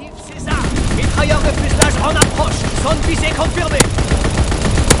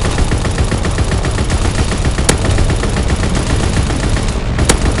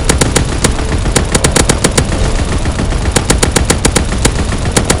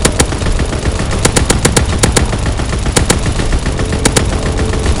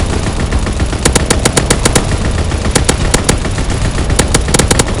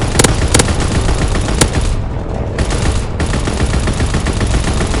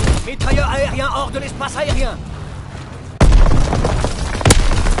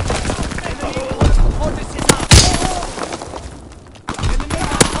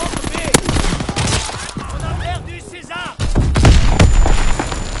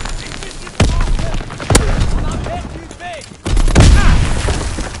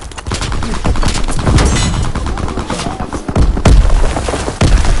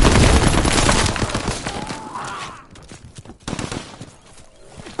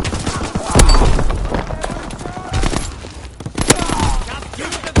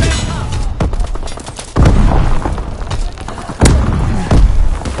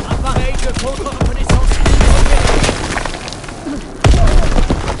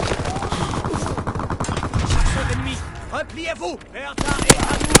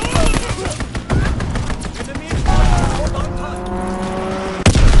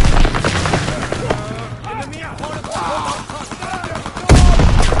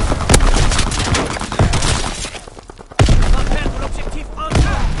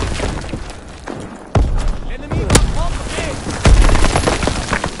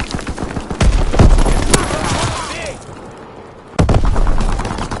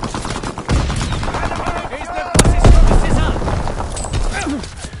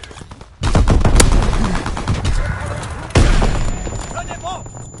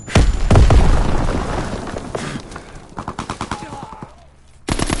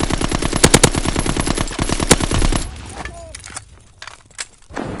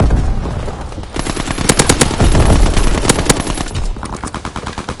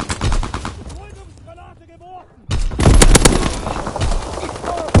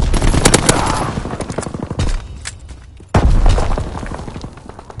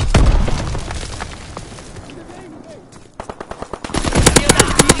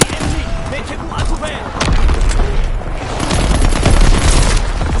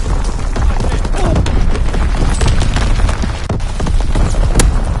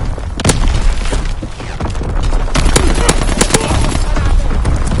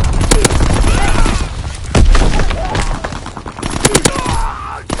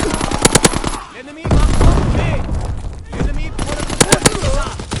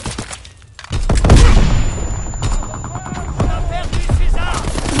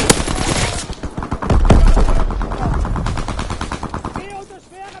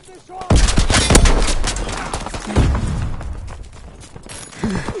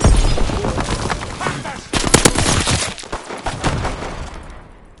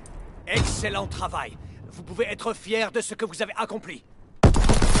Excellent travail. Vous pouvez être fiers de ce que vous avez accompli.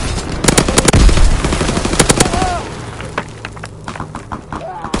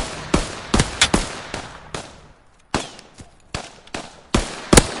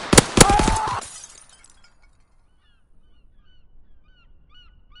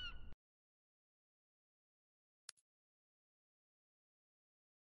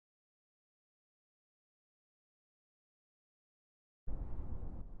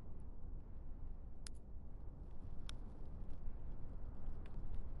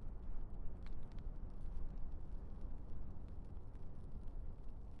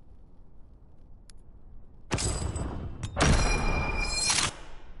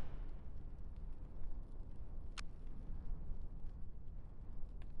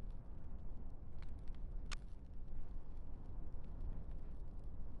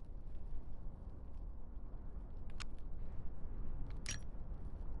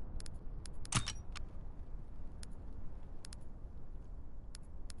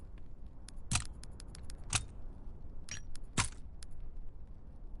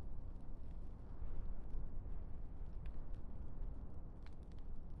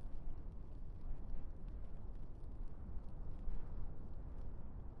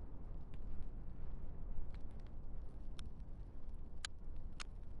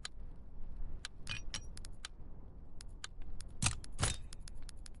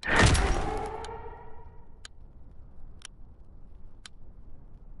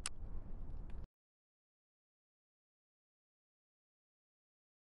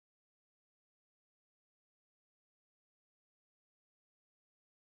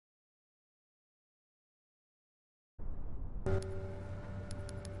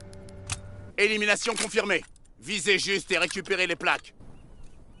 Élimination confirmée. Visez juste et récupérez les plaques.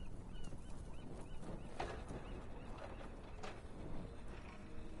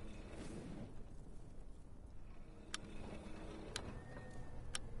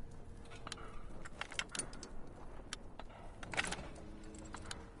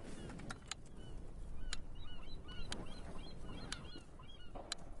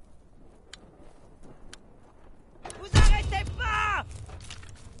 Vous arrêtez pas!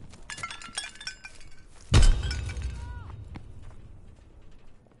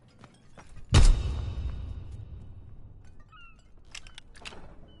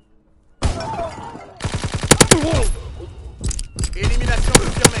 Élimination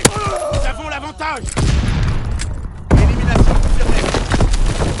confirmée. Nous avons l'avantage. Élimination confirmée.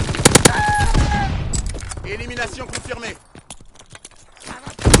 Élimination confirmée.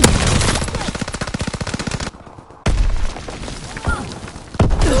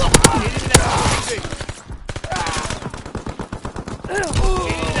 Élimination refusée.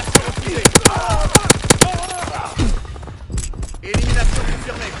 Élimination refusée. Élimination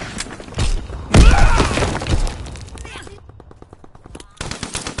confirmée.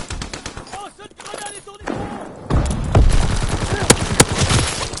 Oh, cette grenade est tournée!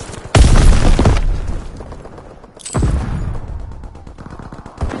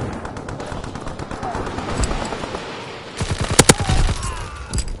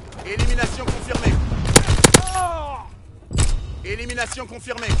 Élimination confirmée. Élimination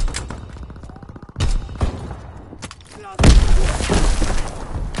confirmée.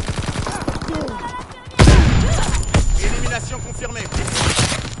 Élimination confirmée.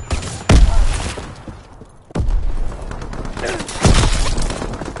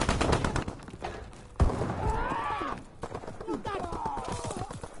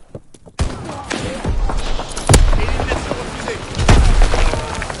 Élimination refusée.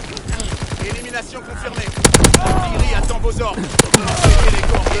 Élimination confirmée. L'artillerie attend vos ordres. Suivez les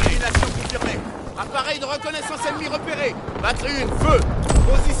corps. Élimination confirmée. Appareil de reconnaissance ennemi repéré. Batterie 1, feu.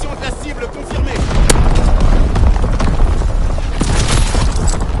 Position de la cible confirmée.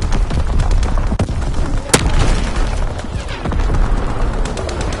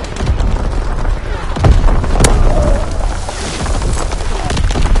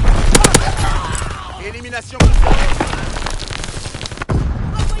 Élimination confirmée.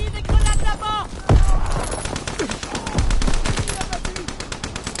 Envoyez des grenades là-bas!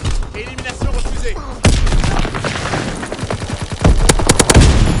 Élimination refusée.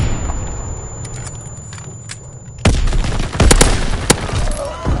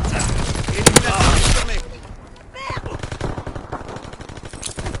 Élimination confirmée.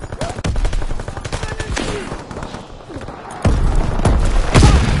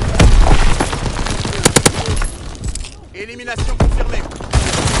 Élimination confirmée.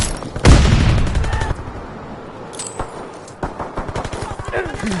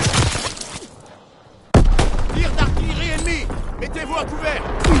 Tir d'artillerie ennemie. Mettez-vous à couvert.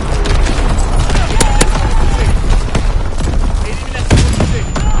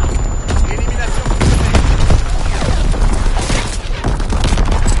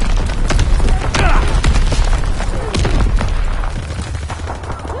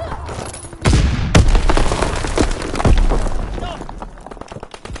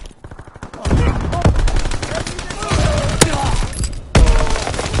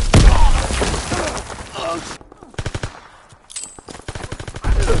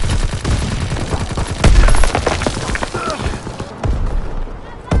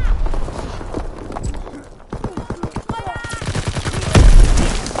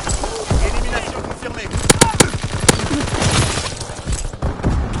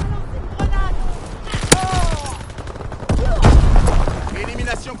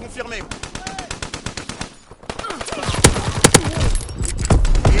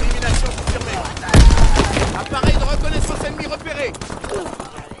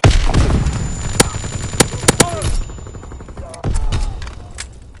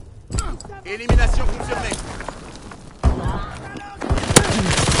 Élimination confirmée.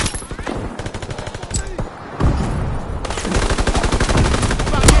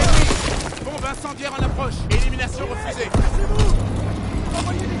 Bombardier ennemi. Bombe incendiaire en approche. Élimination refusée.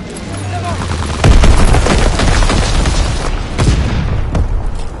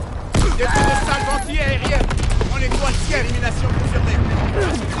 Dépôt de salve anti-aérienne. On nettoie le ciel. Élimination confirmée.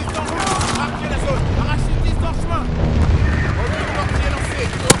 Parachutiste en chemin. Marquez la zone. Parachutiste en chemin. Aucun mortier lancé.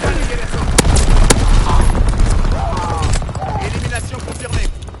 Localisez la zone. Élimination confirmée.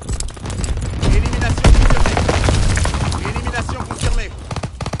 Élimination confirmée. Élimination confirmée.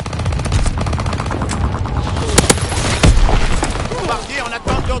 Bombardier en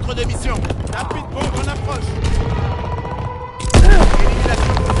attente d'ordre de mission. Tapis de bombe en approche.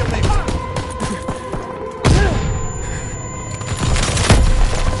 Élimination confirmée.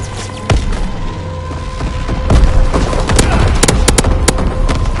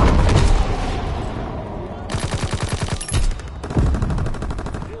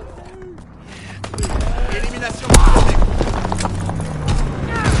 Élimination confirmée.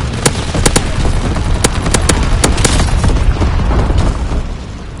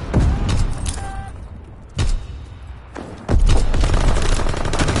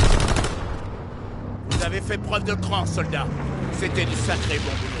 Vous avez fait preuve de cran, soldat. C'était du sacré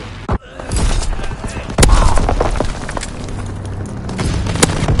bon boulot.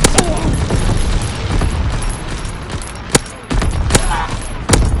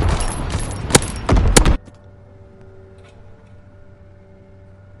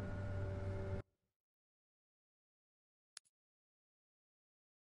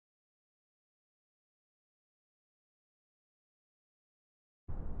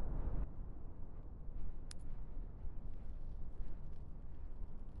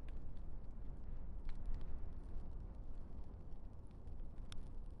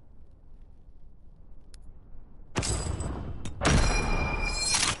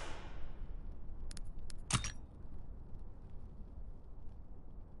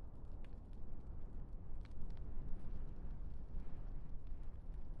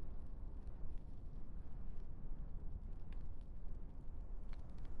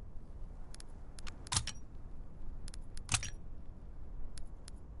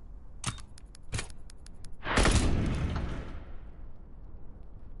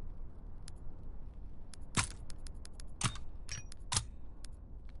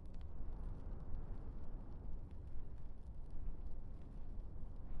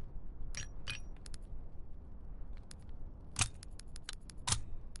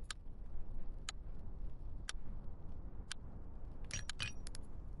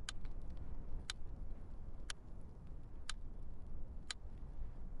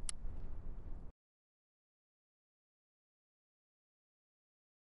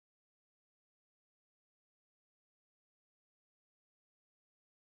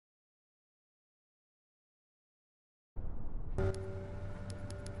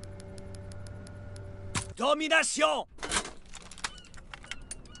 Domination!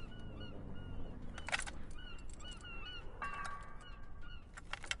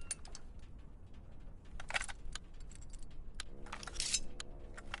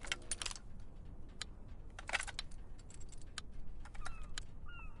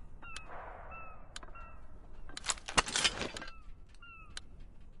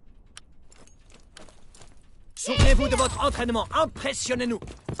 Souvenez-vous de votre entraînement. Impressionnez-nous.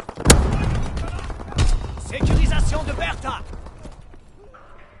 Sécurisation de Bertha.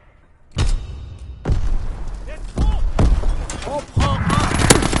 On prend un.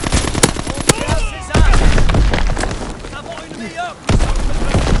 On tient César. Nous avons une meilleure puissance de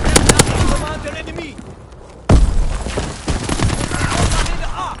Bertha dans les mains de l'ennemi. On de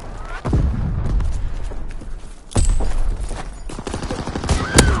A.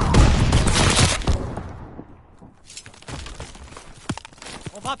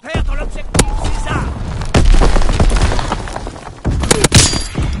 On va perdre l'objectif César.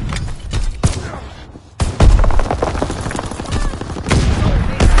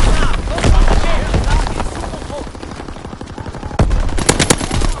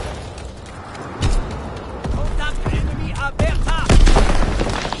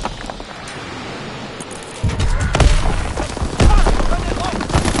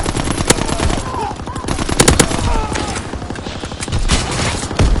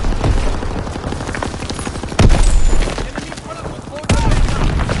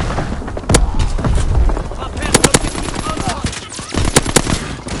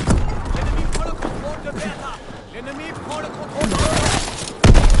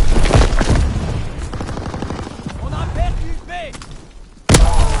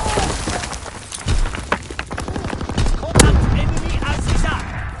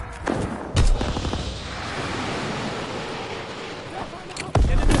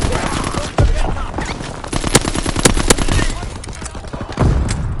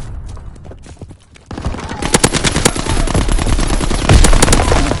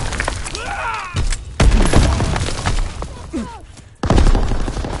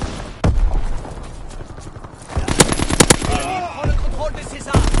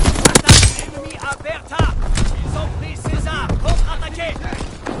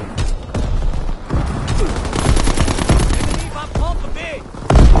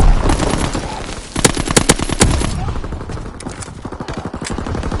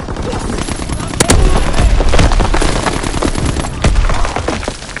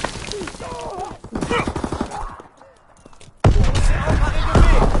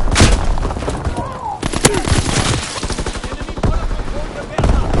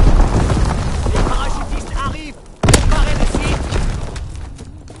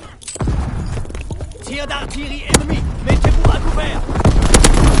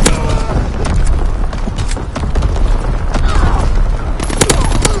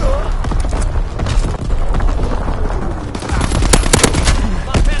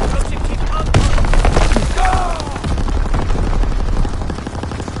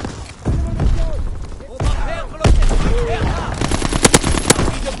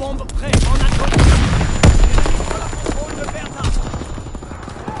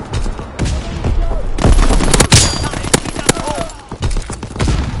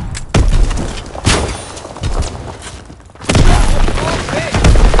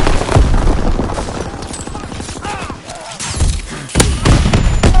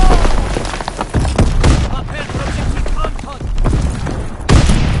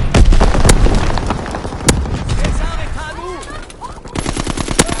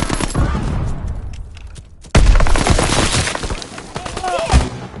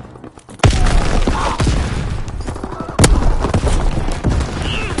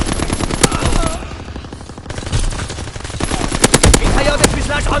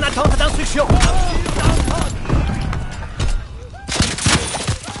 construction.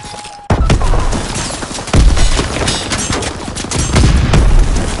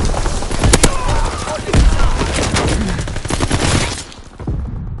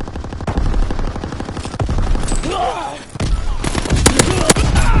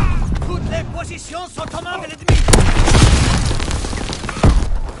 Toutes les positions sont en main de l'ennemi.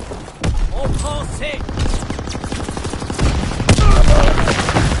 On prend C.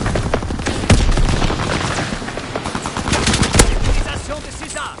 Utilisation de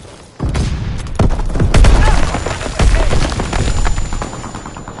César.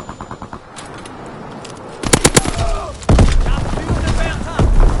 Capture de Bertha.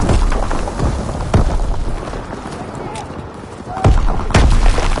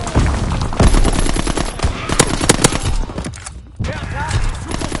 Bertha est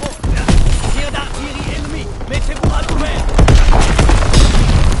sous contrôle. Tir d'artillerie ennemi. Mettez-vous à couvert.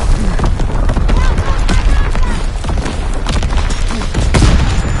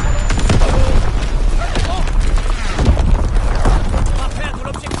 On va perdre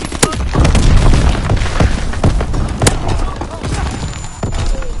l'objectif.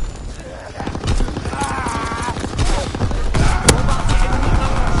 Bombardier ennemi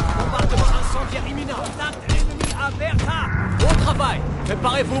approche. Bombardement incendiaire imminent. Contact ennemi à Bertha. Bon travail.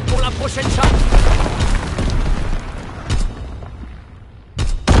 Préparez-vous pour la prochaine charge.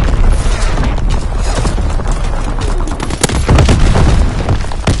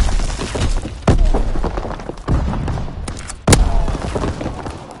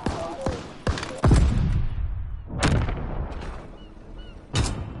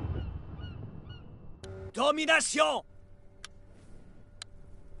 Domination.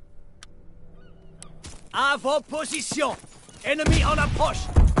 À vos positions. Ennemi en approche.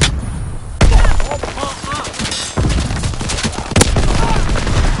 On prend un.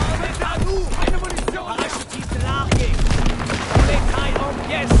 C'est à nous. Parachutiste largué. On les taille en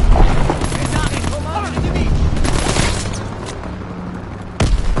pièces. César est commande de l'ennemi.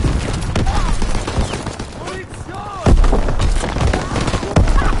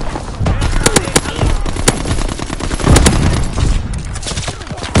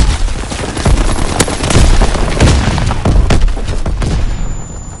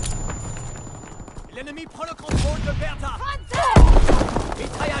 L'ennemi prend le contrôle de Bertha.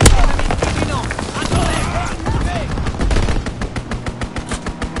 Mitraillage ennemi imminent. Attendez.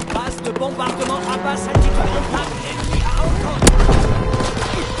 Base de bombardement à basse altitude en tac. Ennemi à entendre.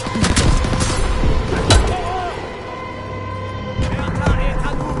 Bertha est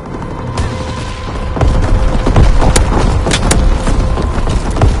à nous.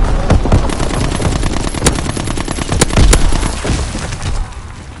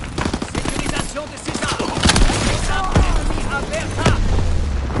 Sécurisation de César. César ennemi à Bertha.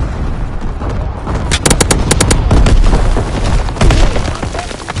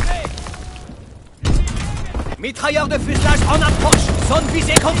 Mitrailleur de fuselage en approche. Zone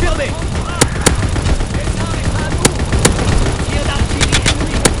visée confirmée. César est à nous. Tir d'artillerie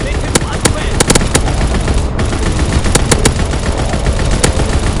ennemi. Mettez-vous à couvert.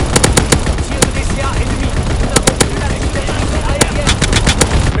 Tir de DCA ennemi. Nous n'avons plus la supériorité aérienne.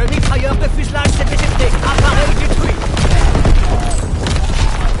 Le mitrailleur de fuselage s'est éjecté. Appareil détruit.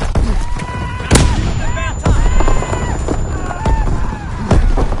 Capture de Bertha.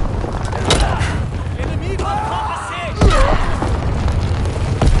 L'ennemi va progresser.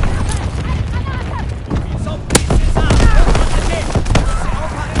 Ils ont pris César. Protégé. C'est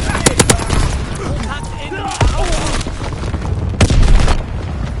emparé de pied. Contact ennemi à Hongkong.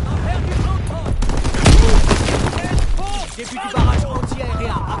 On a perdu Hongkong. Début du barrage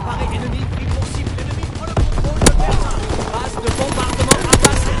anti-aérien. Appareil ennemi pris pour cible. L'ennemi prend le contrôle de Bertha. Base de bombardement à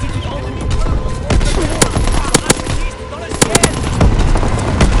basse altitude. Ennemi prend le contrôle de Bertha. Parachutiste dans le ciel.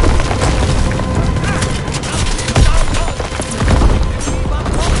 L'ennemi va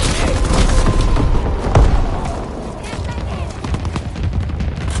progresser.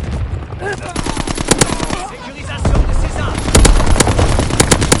 Sécurisation de César.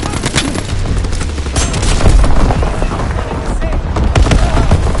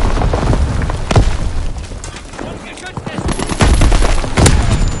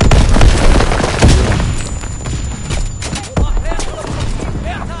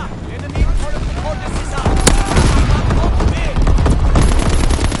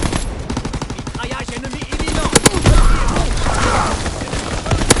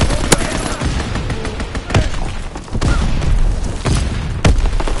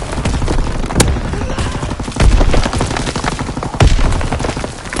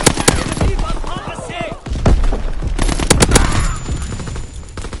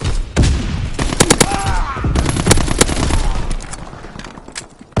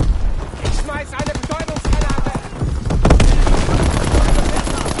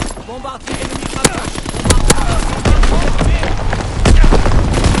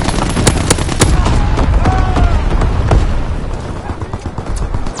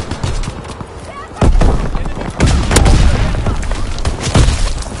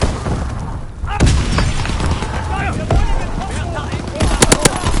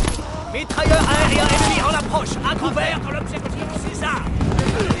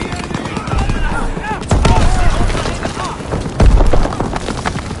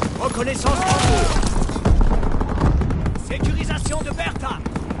 reconnaissance en cours. Sécurisation de Bertha.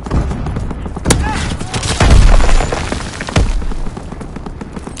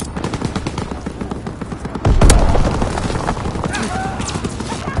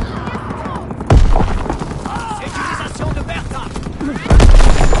 Sécurisation de Bertha.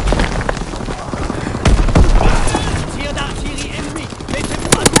 Tir d'artillerie ennemi.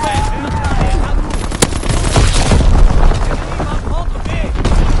 Mettez-vous à couvert. Bertha est à nous. L'ennemi va prendre B.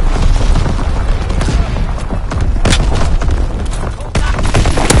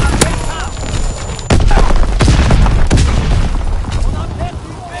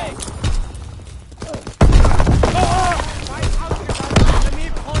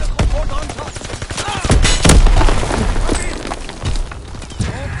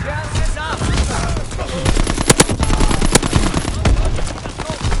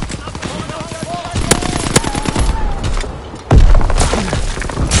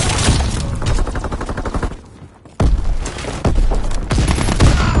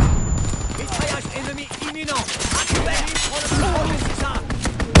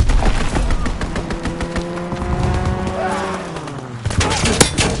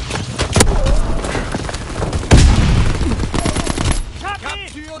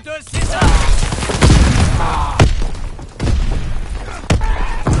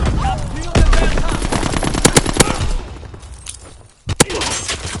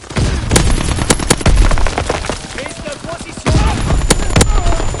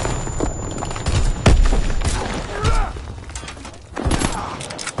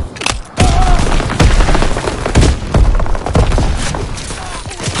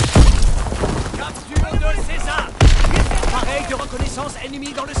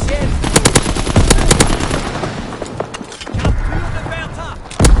 Ennemi dans le ciel. Capture de Bertha.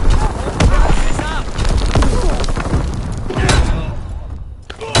 César.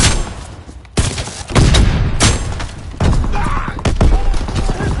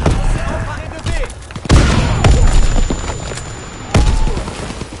 Emparé de B.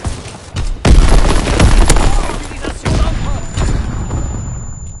 Utilisation d'empereur.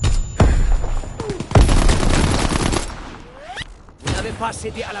 Vous n'avez pas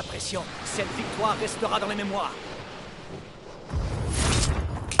cédé à la pression. Cette victoire restera dans les mémoires.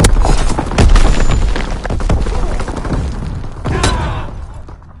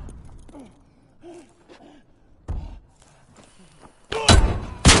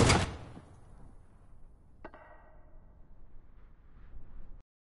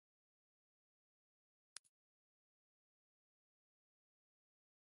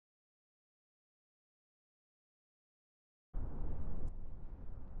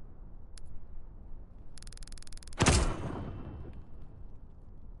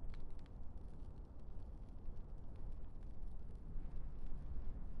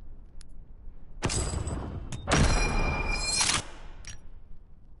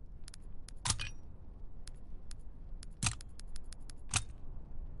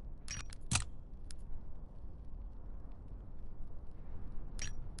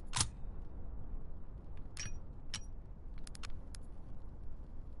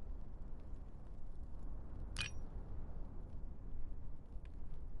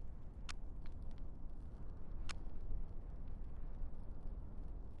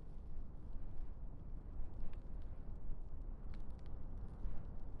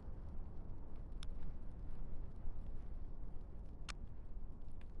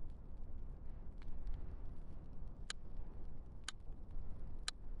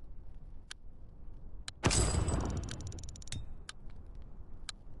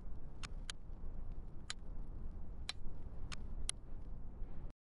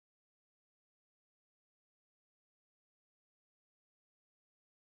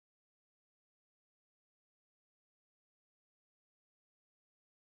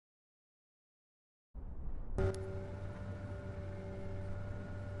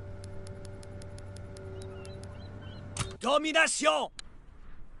 Domination!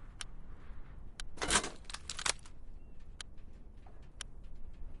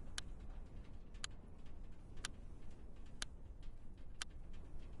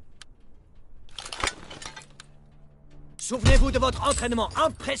 Souvenez-vous de votre entraînement.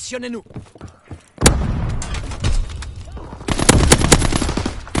 Impressionnez-nous.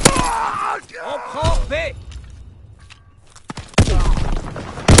 On prend B.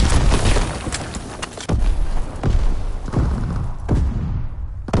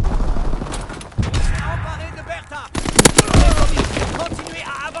 Emparé de Bertha. Continuez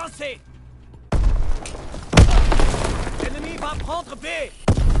à avancer. L'ennemi va prendre B.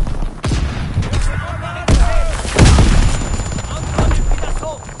 Emparé de B. Encore des petits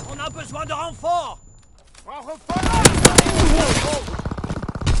assauts. On a besoin besoin de renfort.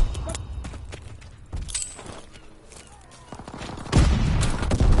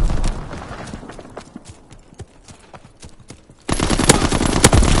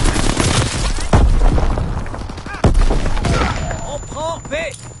 On prend B.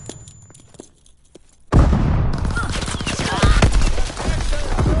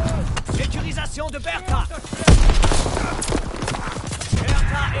 Sécurisation de Bertha.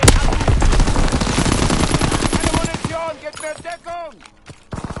 Bertha est à bout. Munition, geht mir Deckung!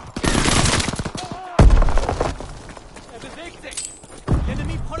 Bewegt sich.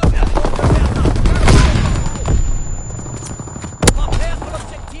 L'ennemi prend le Bertha. On va perdre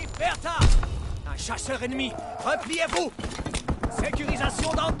l'objectif Bertha. Un chasseur ennemi. Repliez-vous.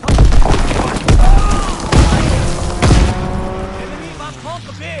 Sécurisation d'entente. L'ennemi va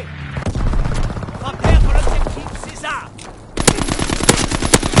prendre B. On va perdre l'objectif César.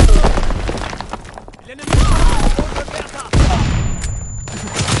 L'ennemi va prendre Bertha.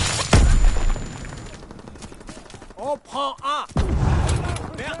 On prend A.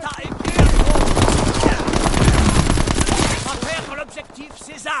 Bertha est pris à trop. On va perdre l'objectif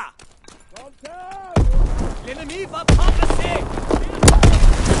César. L'ennemi va prendre C.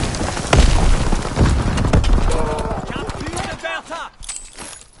 Capture de Bertha.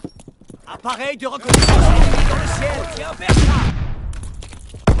 Appareil de reconnaissance ennemi dans le ciel. Tiens Bertha.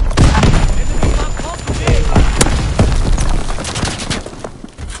 L'ennemi va prendre B.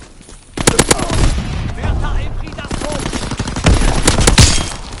 Bertha est pris d'assaut.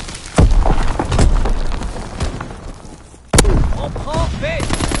 On prend B.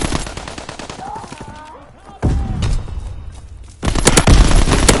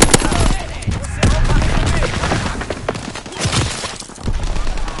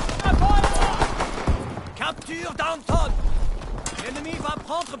 Capture d'Anton. L'ennemi va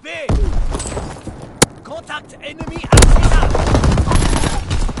prendre B. Contact ennemi à César.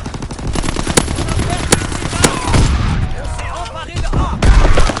 On s'est emparé de A.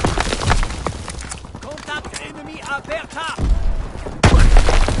 Contact ennemi à Bertha.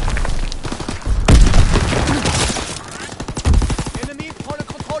 L'ennemi prend le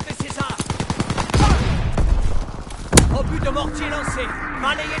contrôle de César. Obus de mortier lancé.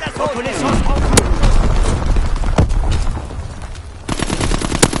 Balayez la zone. Reconnaissance en cours.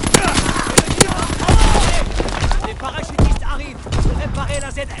 Les parachutistes arrivent. Réparez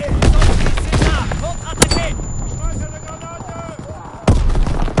la ZL. César, contre-attaquez.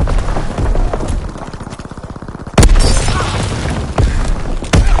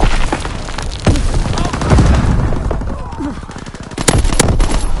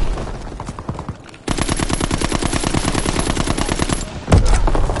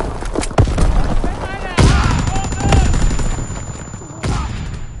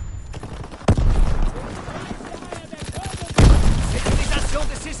 Sécurisation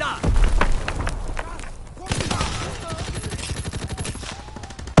de César. Contrôlons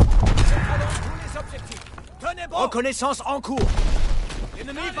tous les objectifs. Tenez bon. Reconnaissance en cours.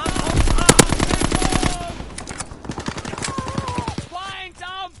 L'ennemi va prendre A.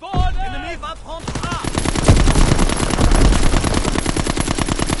 L'ennemi va prendre A.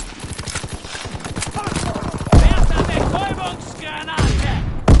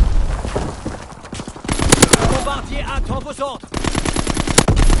 Bombardier attend vos ordres.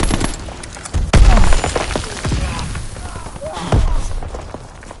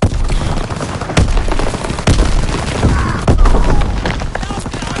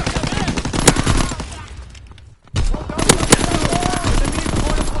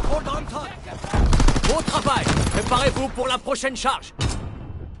 Bon travail. Préparez-vous pour la prochaine charge.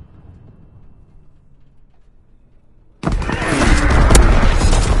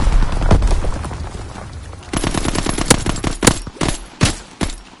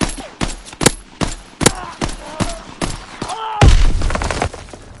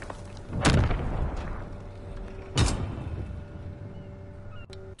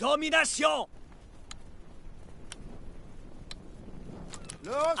 Domination.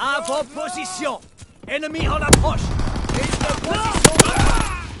 À vos positions. Ennemi en approche. Prise de position.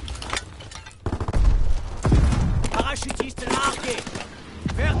 Parachutiste largué.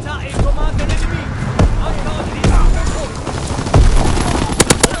 Bertha est commande de l'ennemi. Encore des armes de feu.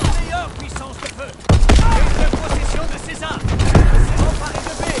 La meilleure puissance de feu. Prise de possession de César. C'est emparé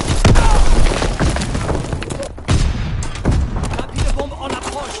de B. Rapide bombe en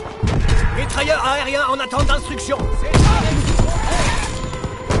approche. Mitrailleur aérien en attente d'instruction.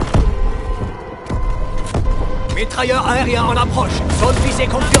 Mitrailleur aérien en approche. Zone visée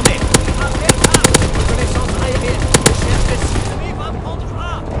confirmée. Reconnaissance aérienne. Recherche de cible. L'ennemi va prendre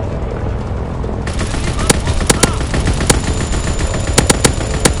A.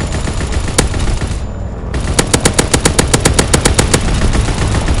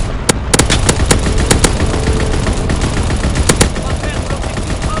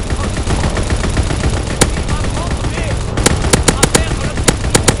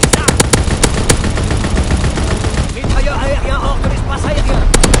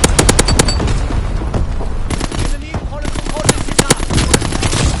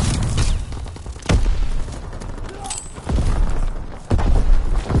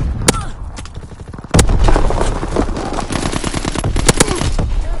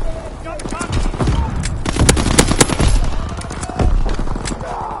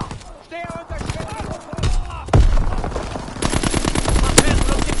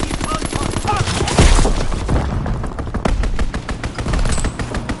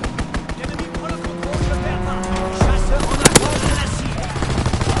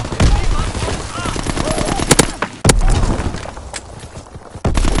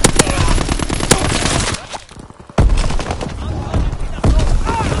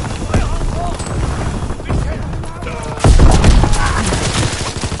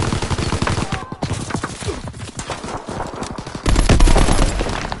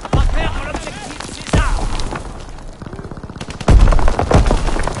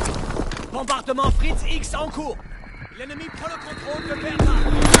 X en cours. L'ennemi prend le contrôle de Berlin.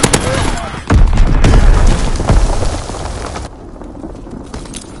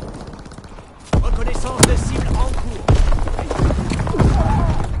 Reconnaissance de cible en cours.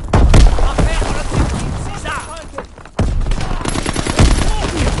 Affaire à l'objectif César.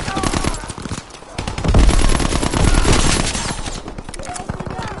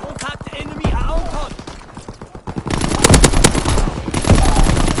 Contact ennemi à Anton.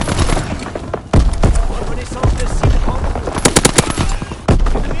 Reconnaissance de cible en cours.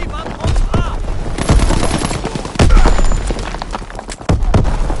 L'ennemi va prendre A.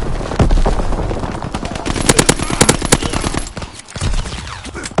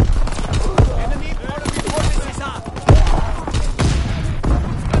 L'ennemi prend le contrôle de César.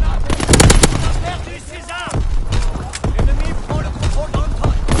 On a perdu César. L'ennemi prend le contrôle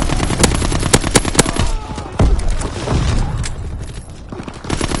d'Anton.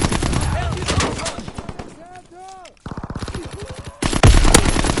 Perdu Anton.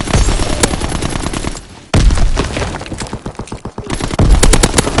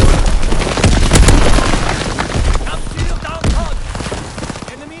 Capture d'Anton.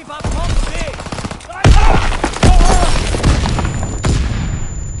 L'ennemi va prendre B.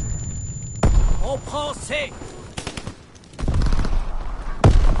 On prend C.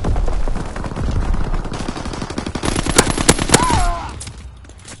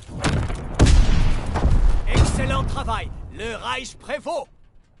 Excellent travail. Le Reich prévaut.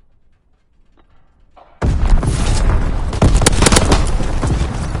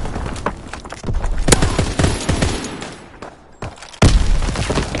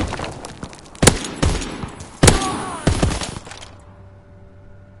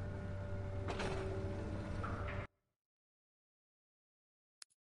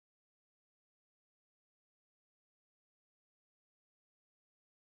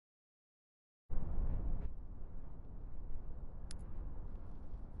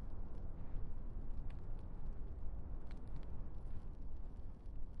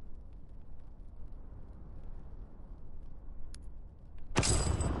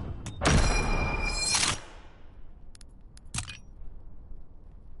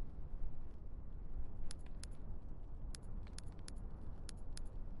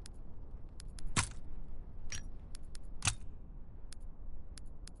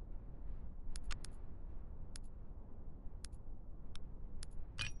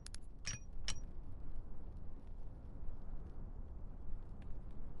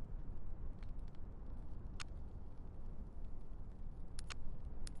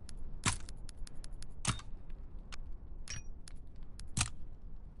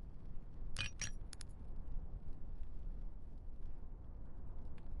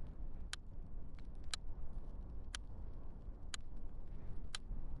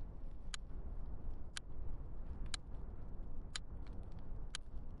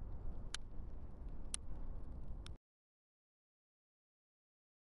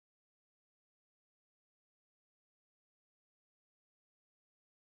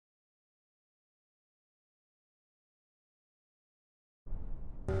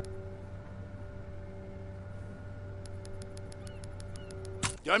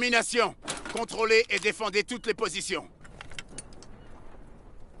 Domination. Contrôlez et défendez toutes les positions.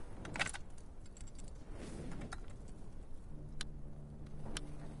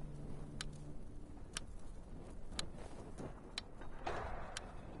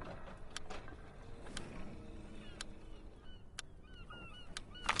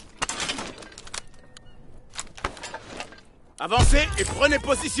 Avancez et prenez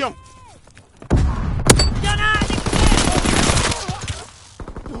position.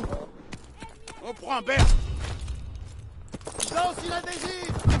 On prend Bert. Lance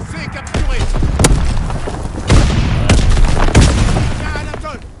inadhésive. C'est capturé. Tiens,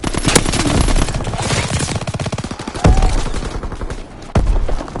 Anatole.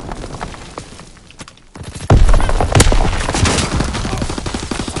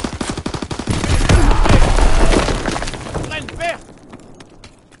 Prenne Bert.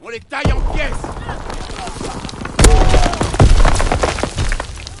 On les taille en pièces.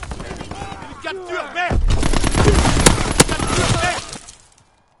 Il capture Bert.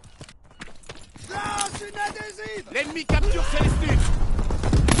 L'ennemi capture Célestine.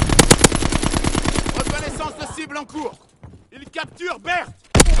 Reconnaissance de cible en cours. Il capture Berthe.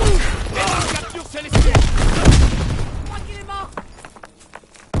 L'ennemi capture Célestine. Je crois qu'il est mort.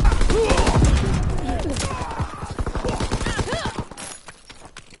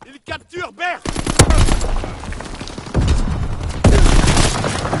 Il capture Berthe.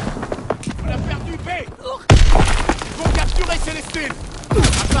 On a perdu B. Ils vont capturer Célestine.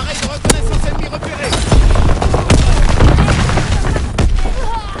 Appareil de reconnaissance ennemi repéré.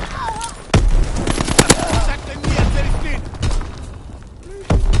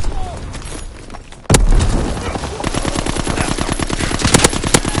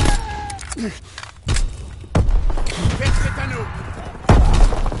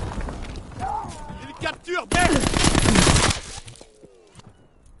 capture Bert.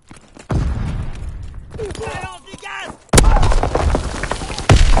 Balance du gaz!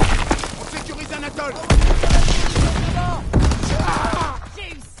 On sécurise Anatole. J'ai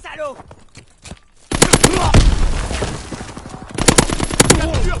eu, salaud!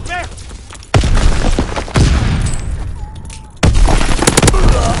 Capture Bert.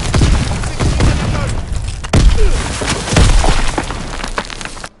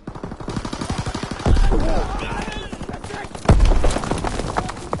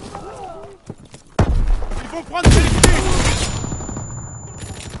 Ils vont prendre Célestine.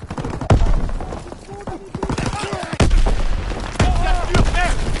 Capture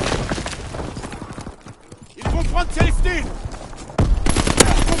Bert. Ils vont prendre Célestine.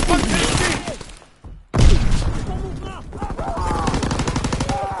 Ils vont prendre Célestine.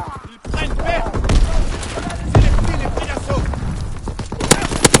 Ils prennent Bert. Célestine est pris d'assaut.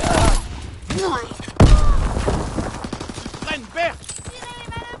 Ils prennent Bert.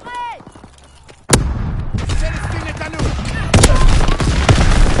 Célestine est à nous.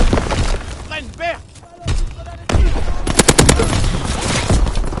 Ils prennent Bert.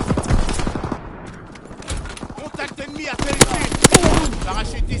 Contact ennemi à Célestine.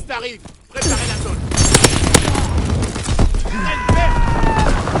 Parachutiste arrive. Préparez la zone. Ils prennent Bert.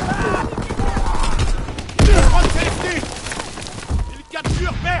 Ils prennent Célestine. Ils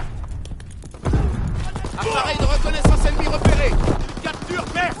capturent Bert. Appareil de reconnaissance ennemi repéré. Ils capturent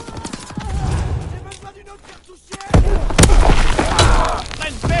Bert.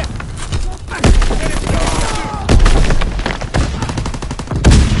 Prenne Bert.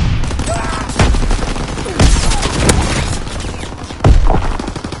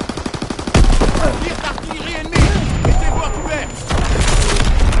 Tir d'artillerie ennemie. Mettez-vous à couvert.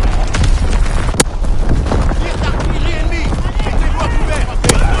 Tir d'artillerie ennemie. Mettez-vous à couvert.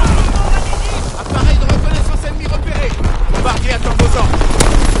 Appareil de reconnaissance ennemi repéré. Bombardier attend vos ordres.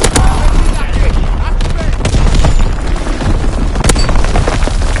 À couvert.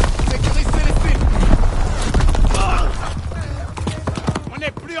 Sécurise Célestine. On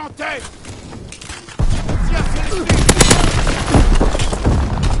n'est plus en tête. Tiens Célestine.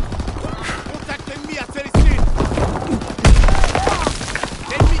 Contact ennemi à Célestine.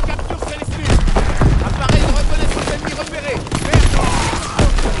 L'ennemi capture Célestine. Appareil de reconnaissance ennemi repéré. Merde.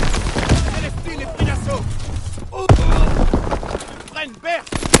 Célestine est pris d'assaut. Prenne Bert.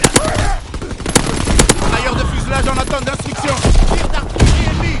 Tailleur de fuselage en attente d'instruction. Tir d'artillerie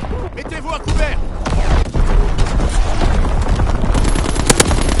ennemi. Mettez-vous à couvert.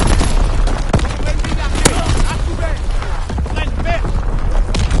 Ennemi largué. À couvert. Prenne Bert.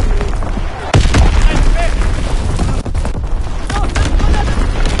 Prenne Bert.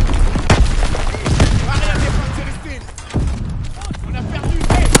 Parez à défendre Célestine. On a perdu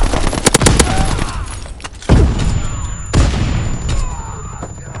Bert.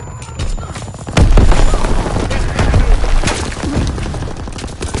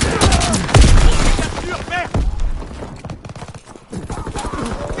 Capture Bert.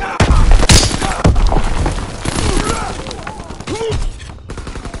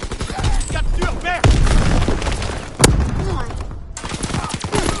 Capture Bert.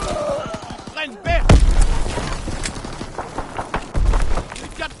 Prenne Bert.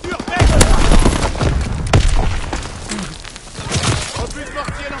 Capture Bert. Obus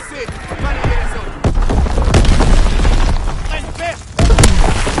mortier lancé. Balayez la zone. Prenne Bert.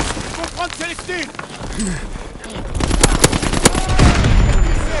 Ils vont prendre Célestine.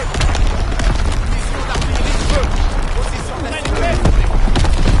 Mission d'artillerie de feu. Position de la Bert.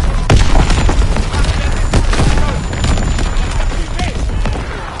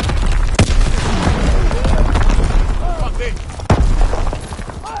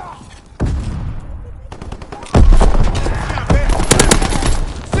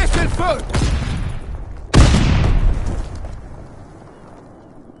 Cessez le feu.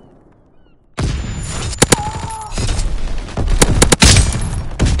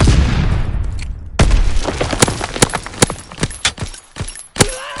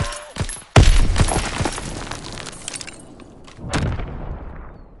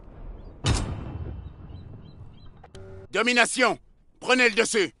 Domination. Prenez le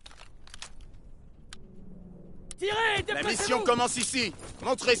dessus. Tirez! La déplacez-vous! mission commence ici.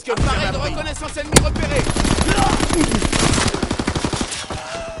 Montrez ce que vous avez. Appareil de reconnaissance ennemi repéré.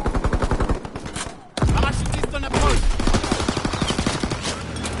 Parachutiste en approche.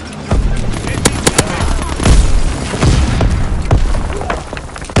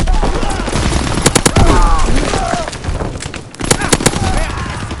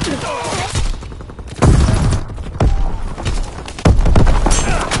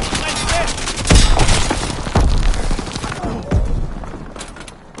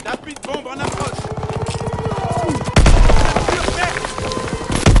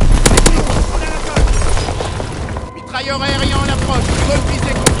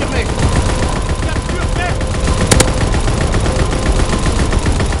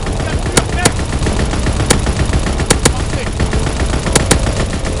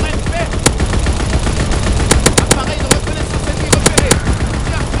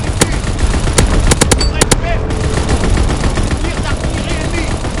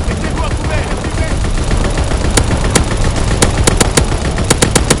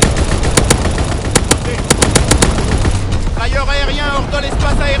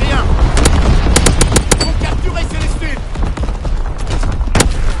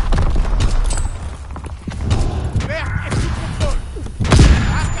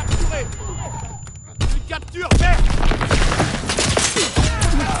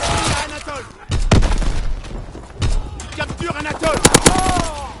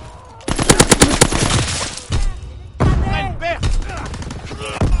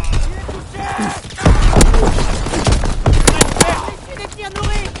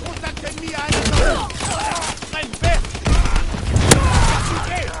 ennemi à Anatole. Freine verte.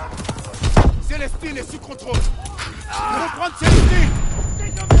 Célestine est sous contrôle. Ils vont prendre Célestine.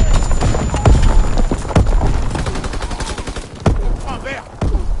 On prend vert.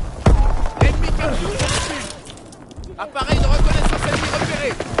 L'ennemi capture Célestine. Appareil de reconnaissance ennemi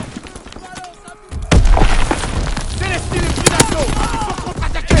repéré. Célestine est pris d'assaut. Il faut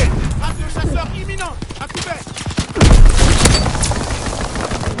contre-attaquer. Frappe de chasseur imminente. À couvert.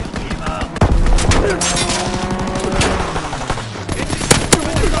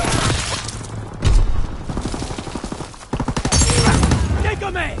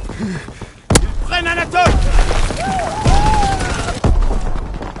 Dégommé! Ils prennent Anatole.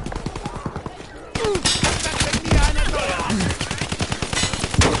 Attaque ennemi à Anatole.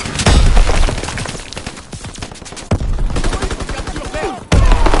 Capture vert.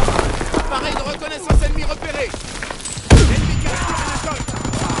 Appareil de reconnaissance ennemi repéré. Ennemi capture Anatole.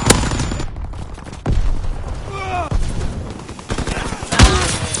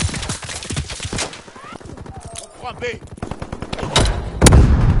 On prend B.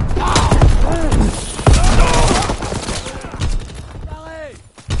 Arrête!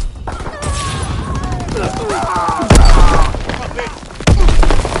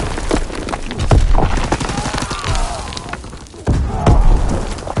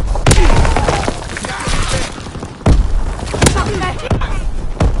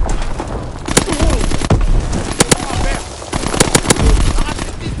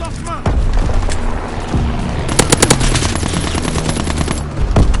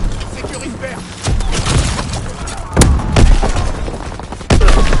 Sécurise vert.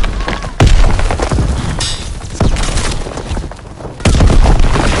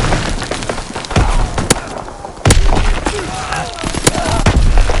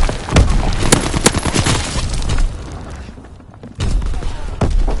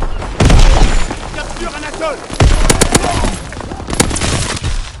 Capture Anatole.